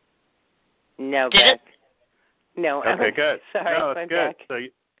 No, Beth. No. Okay, good. Sorry, no, I it's went good.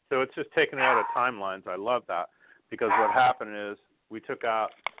 back. So it's just taking it out of timelines. I love that because what happened is we took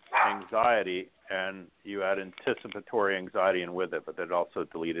out anxiety and you had anticipatory anxiety in with it, but it also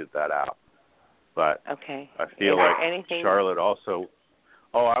deleted that out. But okay. I feel like Charlotte also.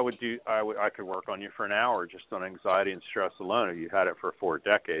 I could work on you for an hour just on anxiety and stress alone. You had it for 4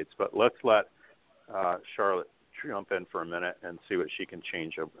 decades. But let's let Charlotte jump in for a minute and see what she can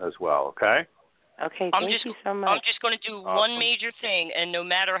change as well. Okay. Okay. Thank you so much. I'm just going to do one major thing, and no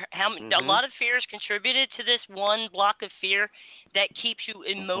matter how many, a lot of fears contributed to this one block of fear that keeps you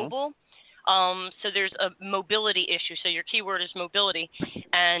immobile. So there's a mobility issue. So your keyword is mobility,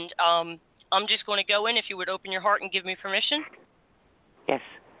 and I'm just going to go in. If you would open your heart and give me permission. Yes.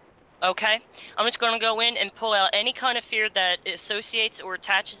 Okay. I'm just going to go in and pull out any kind of fear that associates or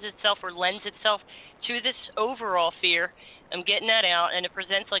attaches itself or lends itself to this overall fear. I'm getting that out, and it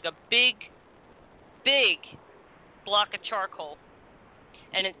presents like a big block of charcoal.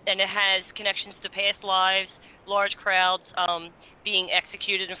 And it has connections to past lives, large crowds, being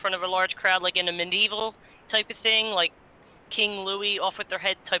executed in front of a large crowd, like in a medieval type of thing, like King Louis off with their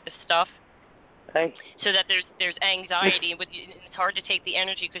head type of stuff. Okay. So that there's anxiety, but it's hard to take the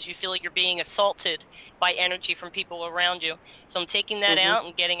energy because you feel like you're being assaulted by energy from people around you. So I'm taking that out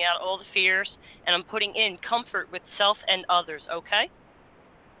and getting out all the fears, and I'm putting in comfort with self and others, okay?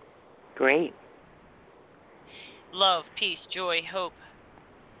 Great. Love, peace, joy, hope,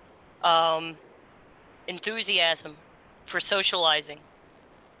 enthusiasm for socializing,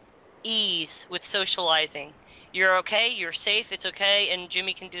 ease with socializing. You're okay, you're safe, it's okay, and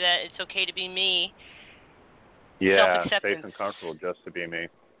Jimmy can do that. It's okay to be me. Yeah, safe and comfortable just to be me.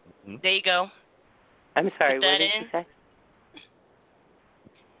 Mm-hmm. There you go. I'm sorry, what did you say?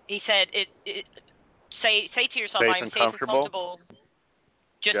 He said, say to yourself, I'm safe and comfortable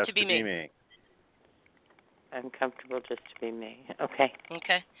just to be me. I'm comfortable just to be me. Okay.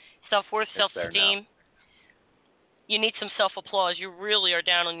 Okay. Self-worth, self-esteem. You need some self-applause. You really are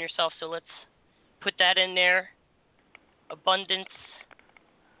down on yourself, so let's put that in there. Abundance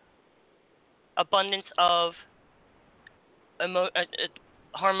of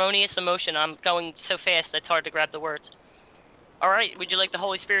harmonious emotion. I'm going so fast it's hard to grab the words. All right, would you like the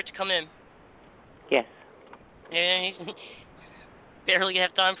Holy Spirit to come in? Yes. Yeah, barely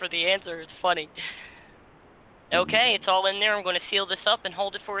have time for the answer. It's funny. Okay, it's all in there. I'm going to seal this up and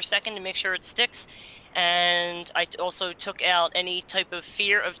hold it for a second to make sure it sticks. And I also took out any type of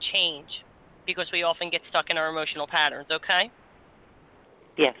fear of change because we often get stuck in our emotional patterns, okay?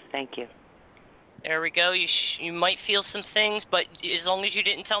 Yes, thank you. There we go. You might feel some things, but as long as you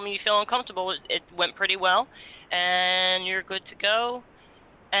didn't tell me you feel uncomfortable, it went pretty well. And you're good to go.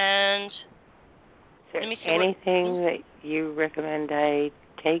 And is there let me see anything that you recommend I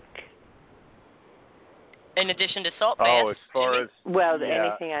take? In addition to salt baths? Oh, as far as...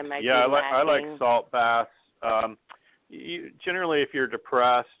 anything I might be lacking. I like salt baths. Generally, if you're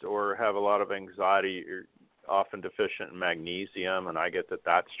depressed or have a lot of anxiety, you're often deficient in magnesium, and I get that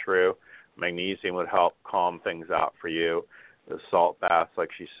that's true. Magnesium would help calm things out for you. The salt baths, like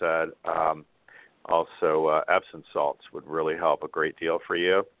she said, also Epsom salts would really help a great deal for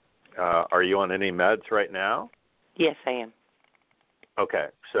you. Are you on any meds right now? Yes, I am. Okay,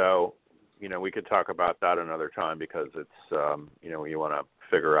 so we could talk about that another time because it's you want to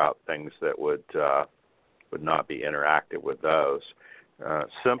figure out things that would not be interactive with those.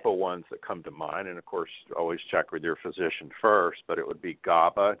 simple ones that come to mind, and of course, always check with your physician first, but it would be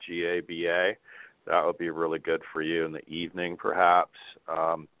GABA, G-A-B-A. That would be really good for you in the evening, perhaps.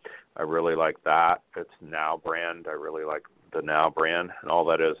 I really like that. It's Now brand. I really like the Now brand, and all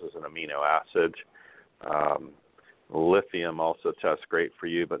that is an amino acid. Lithium also tests great for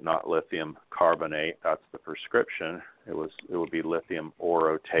you, but not lithium carbonate. That's the prescription. It would be lithium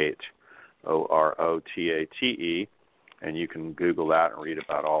orotate, O-R-O-T-A-T-E, and you can Google that and read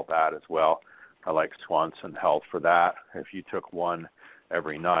about all that as well. I like Swanson Health for that. If you took one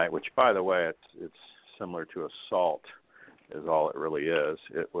every night, which, by the way, it's similar to a salt, is all it really is.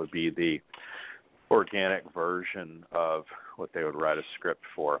 It would be the organic version of what they would write a script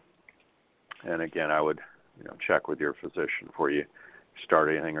for. And again, I would check with your physician before you start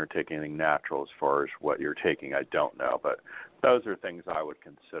anything or take anything natural. As far as what you're taking, I don't know, but those are things I would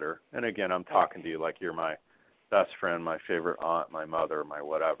consider. And again, I'm talking to you like you're my best friend, my favorite aunt, my mother, my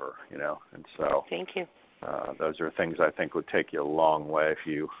whatever, and so thank you. Those are things I think would take you a long way if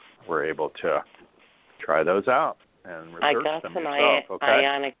you were able to try those out and research I got them some yourself. Okay?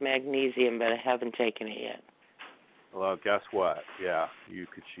 ionic magnesium, but I haven't taken it yet. Well, guess what? Yeah, you'd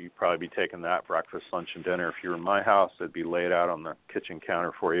probably be taking that breakfast, lunch, and dinner. If you were in my house, it'd be laid out on the kitchen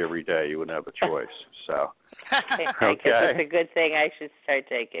counter for you every day. You wouldn't have a choice. So, okay. It's a good thing I should start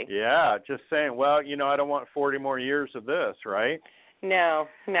taking. Yeah, just saying. Well, I don't want 40 more years of this, right? No,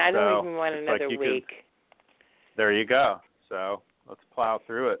 I don't even want another week. There you go. So let's plow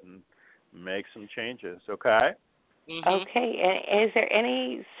through it and make some changes, okay? Mm-hmm. Okay. And is there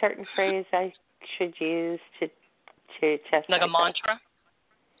any certain phrase I should use to test like myself? A mantra?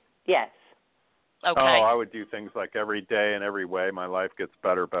 Yes. Okay. Oh, I would do things like every day and every way my life gets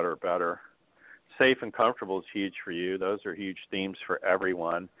better, better, better. Safe and comfortable is huge for you. Those are huge themes for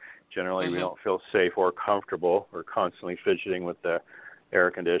everyone. Generally, we don't feel safe or comfortable. We're constantly fidgeting with the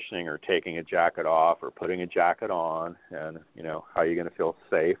air conditioning or taking a jacket off or putting a jacket on. And, how are you going to feel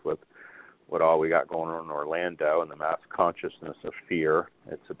safe with what all we got going on in Orlando and the mass consciousness of fear?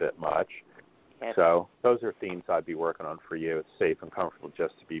 It's a bit much. Yes. So those are themes I'd be working on for you. It's safe and comfortable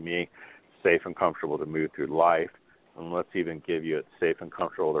just to be me, safe and comfortable to move through life. And let's even give you it's safe and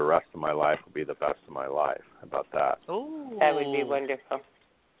comfortable the rest of my life will be the best of my life. How about that? Ooh. That would be wonderful.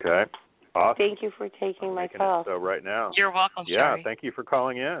 Okay. Awesome. Thank you for taking my call. So right now. You're welcome, Yeah, Sherry. thank you for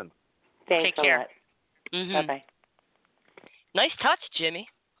calling in. Thanks Take care. a lot. Bye-bye. Nice touch, Jimmy.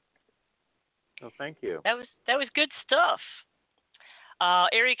 Oh, thank you. That was good stuff.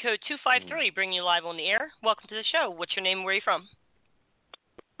 Area code 253, bring you live on the air. Welcome to the show. What's your name and where are you from?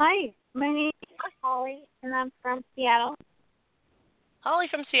 Hi, my name is Holly, and I'm from Seattle. Holly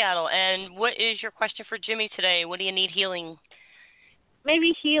from Seattle. And what is your question for Jimmy today? What do you need healing?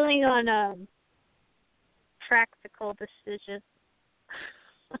 Maybe healing on practical decisions.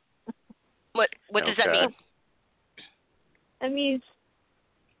 What does that mean? That means,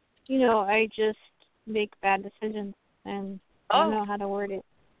 I just make bad decisions, and I don't know how to word it.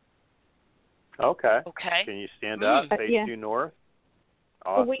 Okay. Okay. Can you stand up, face due north?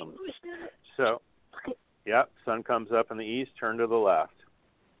 Awesome. Wait. So, sun comes up in the east, turn to the left.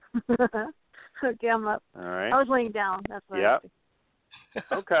 Okay, I'm up. All right. I was laying down. That's what I was thinking.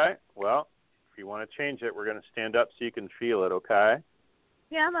 Okay. Well, if you want to change it, we're going to stand up so you can feel it, okay?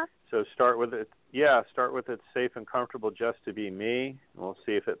 Yeah, I'm up. So start with it. Yeah, start with it's safe and comfortable just to be me. And we'll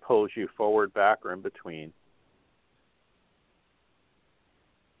see if it pulls you forward, back, or in between.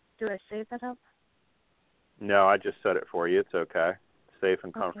 Do I save that up? No, I just said it for you. It's okay. Safe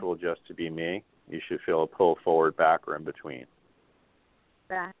and comfortable just to be me. You should feel a pull forward, back, or in between.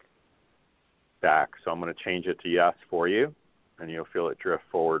 Back. Back. So I'm going to change it to yes for you, and you'll feel it drift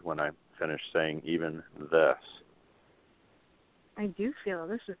forward when I finish saying even this. I do feel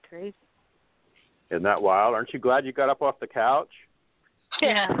this is crazy. Isn't that wild? Aren't you glad you got up off the couch?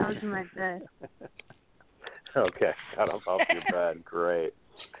 Yeah, I was in my bed. Okay, got up off your bed. Great.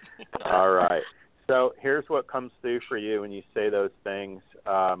 All right. So here's what comes through for you when you say those things.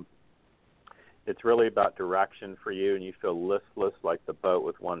 It's really about direction for you, and you feel listless like the boat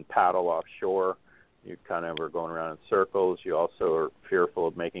with one paddle offshore. You kind of are going around in circles. You also are fearful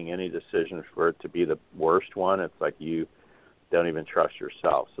of making any decision for it to be the worst one. It's like you don't even trust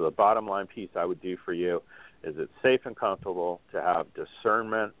yourself. So the bottom line piece I would do for you is it's safe and comfortable to have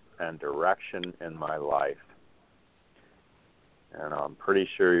discernment and direction in my life. And I'm pretty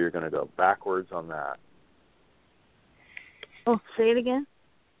sure you're going to go backwards on that. Oh, say it again?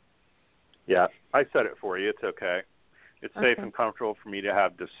 Yeah, I said it for you. It's okay. It's safe and comfortable for me to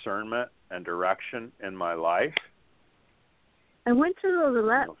have discernment and direction in my life. I went to the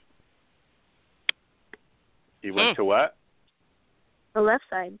left. You went to what? The left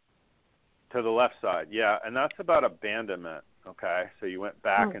side. To the left side, yeah, and that's about abandonment. Okay, so you went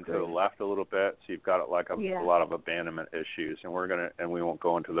back into the left a little bit, so you've got like a lot of abandonment issues, and we won't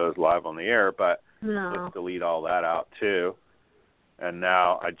go into those live on the air, but let's delete all that out too. And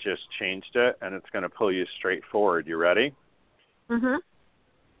now I just changed it, and it's going to pull you straight forward. You ready? Mhm.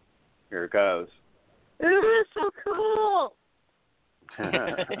 Here it goes. It is so cool.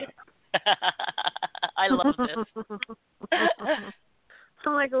 I love this.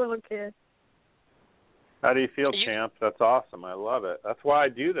 I'm like a little kid. How do you feel, champ? That's awesome. I love it. That's why I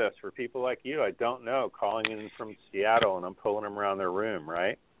do this for people like you. I don't know, calling in from Seattle, and I'm pulling them around their room,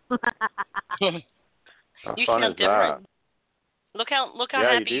 right? How you fun sound is different. that? Look how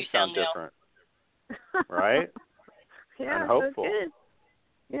yeah, happy you sound now. different. Right? Yeah, and hopeful. That's good.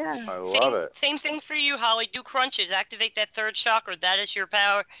 Yeah. I love it. Same thing for you, Holly. Do crunches. Activate that third chakra. That is your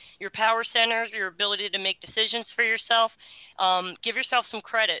power centers, your ability to make decisions for yourself. Give yourself some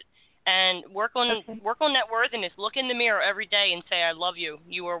credit and work on that worthiness. Look in the mirror every day and say, I love you.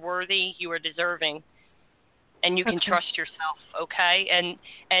 You are worthy. You are deserving. And you can trust yourself, okay? And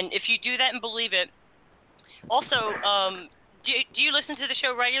if you do that and believe it. Also, do you listen to the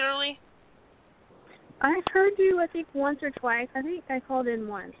show regularly? I've heard you, I think, once or twice. I think I called in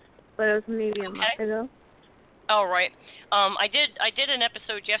once, but it was maybe a month ago. All right. I did an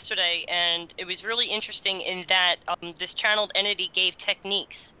episode yesterday, and it was really interesting in that this channeled entity gave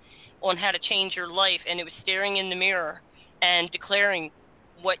techniques on how to change your life, and it was staring in the mirror and declaring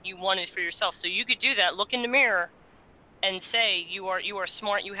what you wanted for yourself. So you could do that. Look in the mirror and say you are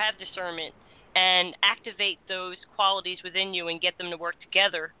smart, you have discernment, and activate those qualities within you and get them to work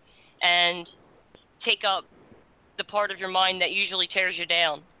together and take up the part of your mind that usually tears you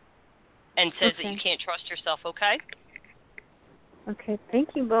down and says that you can't trust yourself, okay? Okay, thank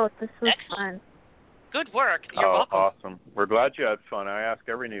you both. This was fun. Good work. You're welcome. Awesome. We're glad you had fun. I ask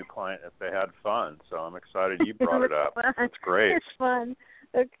every new client if they had fun, so I'm excited you brought it up. It's great. It's fun.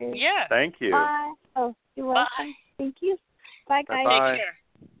 Okay. Yeah. Thank you. Bye. Oh, you're welcome. Bye. Thank you. Bye, guys. Bye. Take care.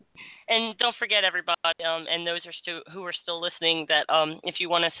 And don't forget, everybody, and those who are still listening, that if you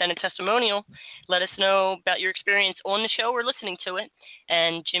want to send a testimonial, let us know about your experience on the show or listening to it.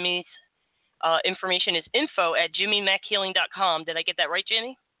 And Jimmy's information is info@jimmymackhealing.com. Did I get that right,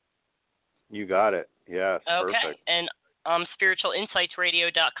 Jimmy? You got it. Yes, okay. Perfect. And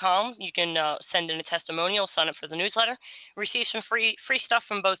spiritualinsightsradio.com. You can send in a testimonial, sign up for the newsletter, receive some free stuff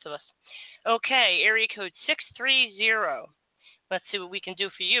from both of us. Okay, area code 630. Let's see what we can do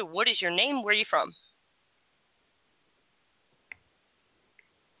for you. What is your name? Where are you from?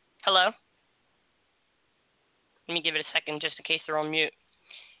 Hello? Let me give it a second just in case they're on mute.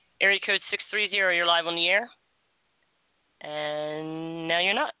 Area code 630, you're live on the air. And now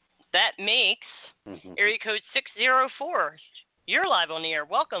you're not. That makes area code 604. You're live on the air.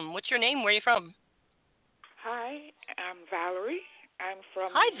 Welcome. What's your name? Where are you from? Hi, I'm Valerie. I'm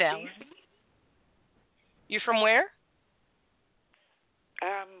from Hi, Valerie. BC. You're from where?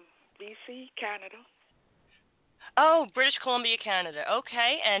 BC, Canada. Oh, British Columbia, Canada.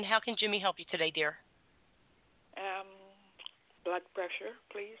 Okay. And how can Jimmy help you today, dear? Blood pressure,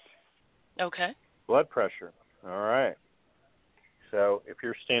 please. Okay. Blood pressure. All right. So if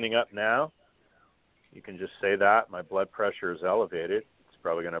you're standing up now, you can just say that. My blood pressure is elevated. It's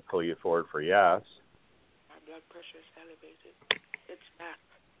probably going to pull you forward for yes. My blood pressure is elevated. It's back.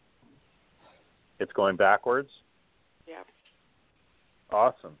 It's going backwards? Yeah.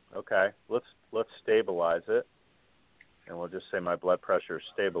 Awesome. Okay. Let's stabilize it. And we'll just say my blood pressure is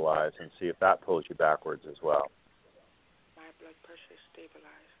stabilized and see if that pulls you backwards as well. My blood pressure is stabilized.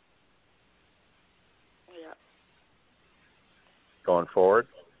 Yeah. Going forward?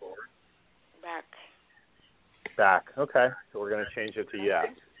 Back. Back. Okay. So we're going to change it to yes.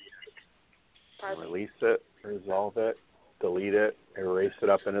 Pardon? Release it, resolve it, delete it, erase it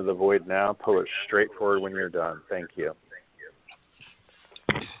up into the void now, pull it straight forward when you're done. Thank you.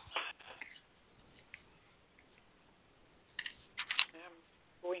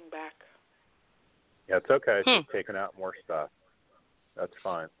 Going back. Yeah, it's okay. It's just taking out more stuff. That's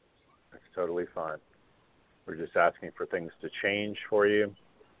fine. That's totally fine. We're just asking for things to change for you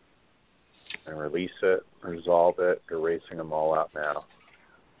and release it, resolve it, erasing them all out now.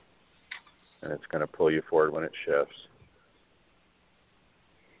 And it's going to pull you forward when it shifts.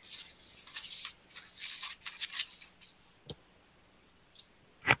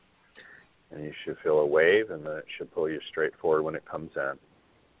 And you should feel a wave, and then it should pull you straight forward when it comes in.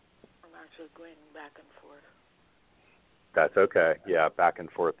 I'm actually going back and forth. That's okay. Yeah, back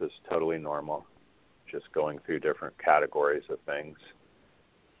and forth is totally normal. Just going through different categories of things.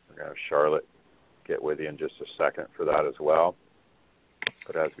 We're going to have Charlotte get with you in just a second for that as well.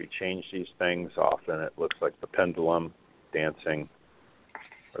 But as we change these things, often it looks like the pendulum dancing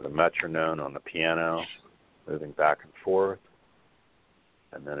or the metronome on the piano, moving back and forth.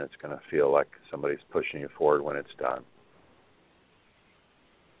 And then it's going to feel like somebody's pushing you forward when it's done.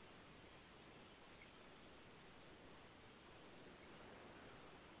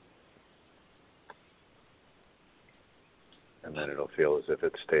 And then it'll feel as if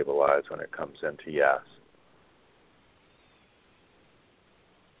it's stabilized when it comes into yes.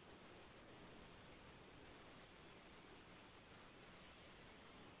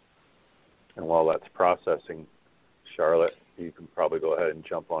 And while that's processing, Charlotte, you can probably go ahead and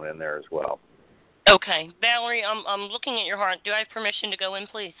jump on in there as well. Okay. Valerie, I'm looking at your heart. Do I have permission to go in,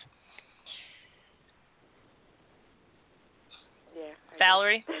 please? Yeah.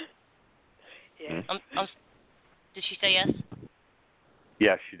 Valerie? Yeah. Did she say yes?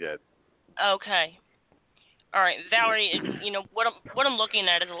 Yes, she did. Okay. All right, Valerie. What I'm looking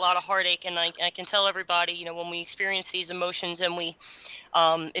at is a lot of heartache, and I can tell everybody, when we experience these emotions,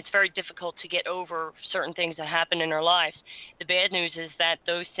 and it's very difficult to get over certain things that happen in our lives. The bad news is that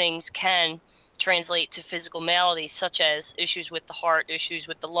those things can translate to physical maladies, such as issues with the heart, issues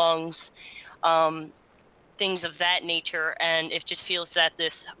with the lungs, things of that nature. And it just feels that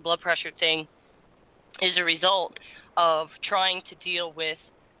this blood pressure thing is a result of trying to deal with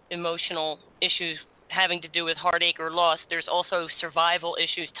emotional issues having to do with heartache or loss. There's also survival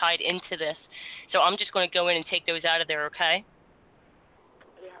issues tied into this. So I'm just going to go in and take those out of there, okay?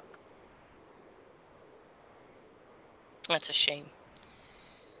 Yeah. That's a shame.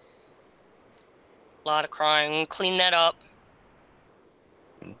 A lot of crying. Clean that up.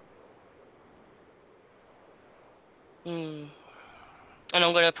 And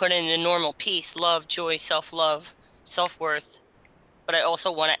I'm going to put in the normal peace, love, joy, self-love, self-worth. But I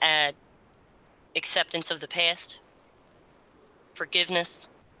also want to add acceptance of the past, forgiveness,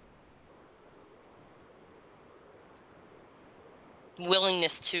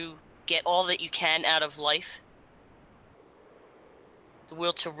 willingness to get all that you can out of life, the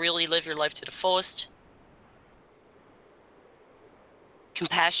will to really live your life to the fullest,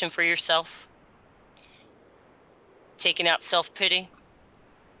 compassion for yourself, taking out self-pity.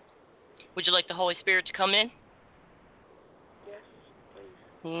 Would you like the Holy Spirit to come in? Yes,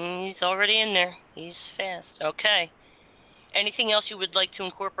 please. He's already in there. He's fast. Okay. Anything else you would like to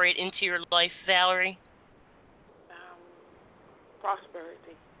incorporate into your life, Valerie?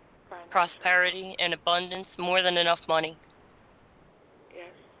 Prosperity. Financial. Prosperity and abundance, more than enough money. Yes.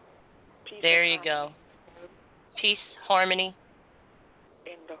 Peace. There you go. Peace, harmony,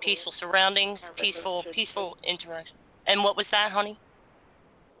 peaceful surroundings, peaceful interaction. And what was that, honey?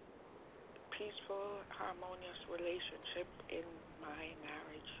 Peaceful, harmonious relationship in my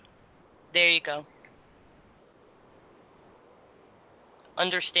marriage. There you go.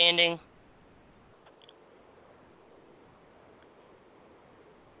 Understanding.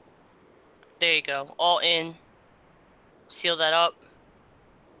 There you go. All in. Seal that up.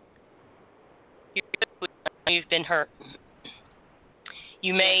 You've been hurt.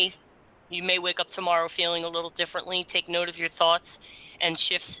 You may wake up tomorrow feeling a little differently. Take note of your thoughts and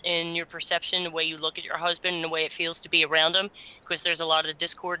shifts in your perception, the way you look at your husband and the way it feels to be around him, because there's a lot of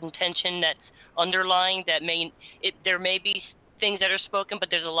discord and tension that's underlying. There may be things that are spoken, but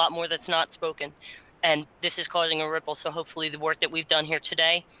there's a lot more that's not spoken, and this is causing a ripple. So hopefully the work that we've done here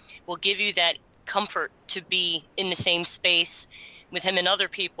today will give you that comfort to be in the same space with him and other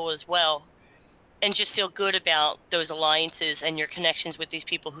people as well, and just feel good about those alliances and your connections with these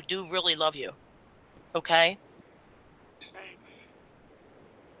people who do really love you. Okay? Thanks.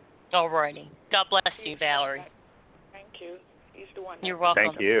 All righty. God bless you, Valerie. Thank you. He's the one. You're welcome.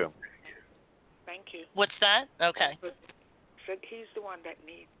 Thank you. Thank you. What's that? Okay. Said he's the one that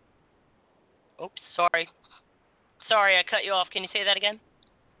needs. Oops, sorry. Sorry, I cut you off. Can you say that again?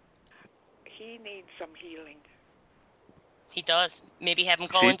 He needs some healing. He does. Maybe have him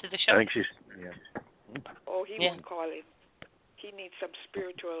call into the show. I think she's, yeah. Oh, he won't call in. He needs some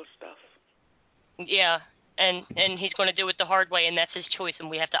spiritual stuff. Yeah, and he's going to do it the hard way, and that's his choice, and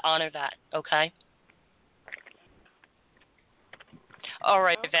we have to honor that, okay? All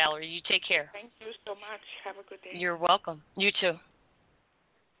right, Valerie, you take care. Thank you so much. Have a good day. You're welcome. You too.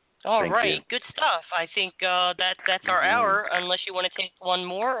 All right, good stuff. I think that's our hour, unless you want to take one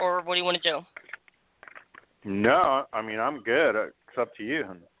more, or what do you want to do? No, I mean, I'm good. It's up to you.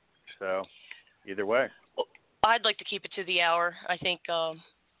 So, either way. Well, I'd like to keep it to the hour. I think.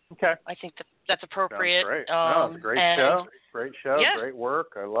 Okay. I think that's appropriate. Sounds great. No, it's a great show. Great show. Yeah. Great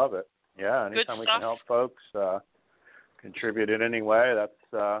work. I love it. Yeah. Anytime we can help folks contribute in any way,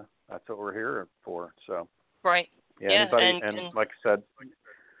 that's what we're here for. So. Right. Anybody, and like I said,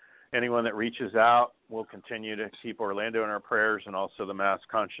 anyone that reaches out, we'll continue to keep Orlando in our prayers, and also the mass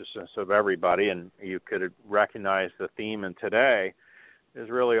consciousness of everybody. And you could recognize the theme in today is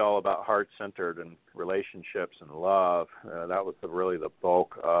really all about heart-centered and relationships and love. That was really the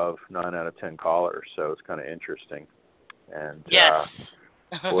bulk of 9 out of 10 callers, so it's kind of interesting. And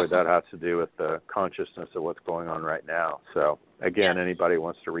boy, that has to do with the consciousness of what's going on right now. So again, anybody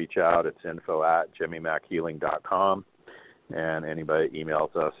wants to reach out, it's info@jimmymackhealing.com. And anybody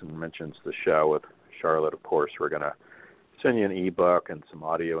emails us and mentions the show with Charlotte, of course, we're going to send you an ebook and some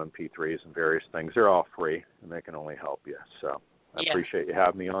audio MP3s and various things. They're all free, and they can only help you. So I appreciate you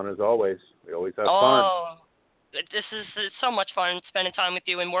having me on, as always. We always have fun. It's so much fun. Spending time with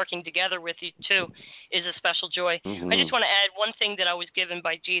you and working together with you, too, is a special joy. Mm-hmm. I just want to add one thing that I was given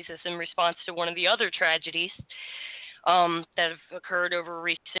by Jesus in response to one of the other tragedies that have occurred over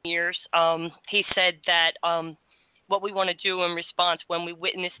recent years. He said that what we want to do in response when we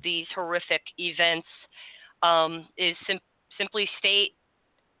witness these horrific events is simply state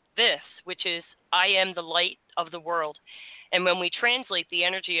this, which is, I am the light of the world. And when we translate the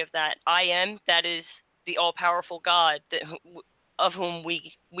energy of that, I am, that is the all-powerful God of whom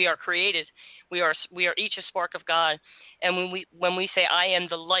we are created. We are each a spark of God. And when we say I am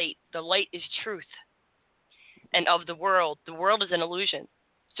the light is truth. And of the world is an illusion.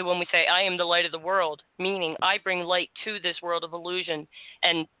 So when we say I am the light of the world, meaning I bring light to this world of illusion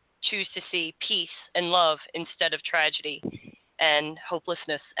and choose to see peace and love instead of tragedy and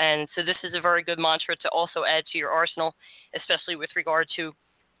hopelessness. And so this is a very good mantra to also add to your arsenal, especially with regard to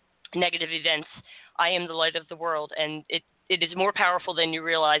negative events. I am the light of the world, and it is more powerful than you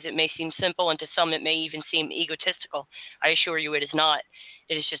realize. It may seem simple, and to some it may even seem egotistical. I assure you it is not.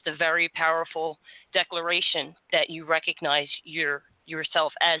 It is just a very powerful declaration that you recognize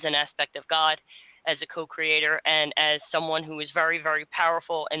yourself as an aspect of God, as a co-creator, and as someone who is very, very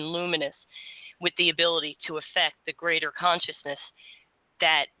powerful and luminous with the ability to affect the greater consciousness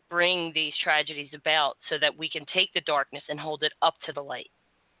that bring these tragedies about, so that we can take the darkness and hold it up to the light.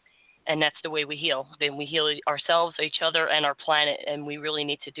 And that's the way we heal. Then we heal ourselves, each other, and our planet, and we really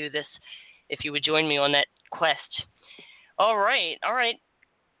need to do this if you would join me on that quest. All right.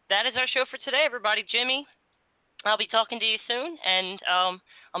 That is our show for today, everybody. Jimmy, I'll be talking to you soon, and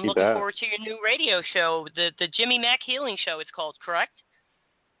I'm looking forward to your new radio show, the Jimmy Mack Healing Show it's called, correct?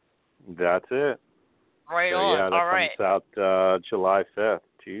 That's it. Right on. Yeah, that comes out July 5th,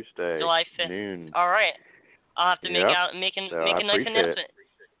 Tuesday, July 5th. noon. All right. I'll have to make a nice announcement.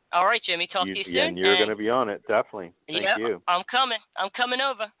 All right, Jimmy. Talk to you soon. Yeah, and you're going to be on it, definitely. Thank you. I'm coming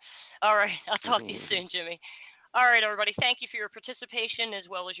over. All right. I'll talk to you soon, Jimmy. All right, everybody. Thank you for your participation, as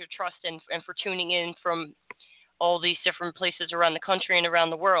well as your trust and for tuning in from all these different places around the country and around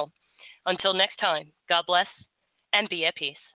the world. Until next time, God bless and be at peace.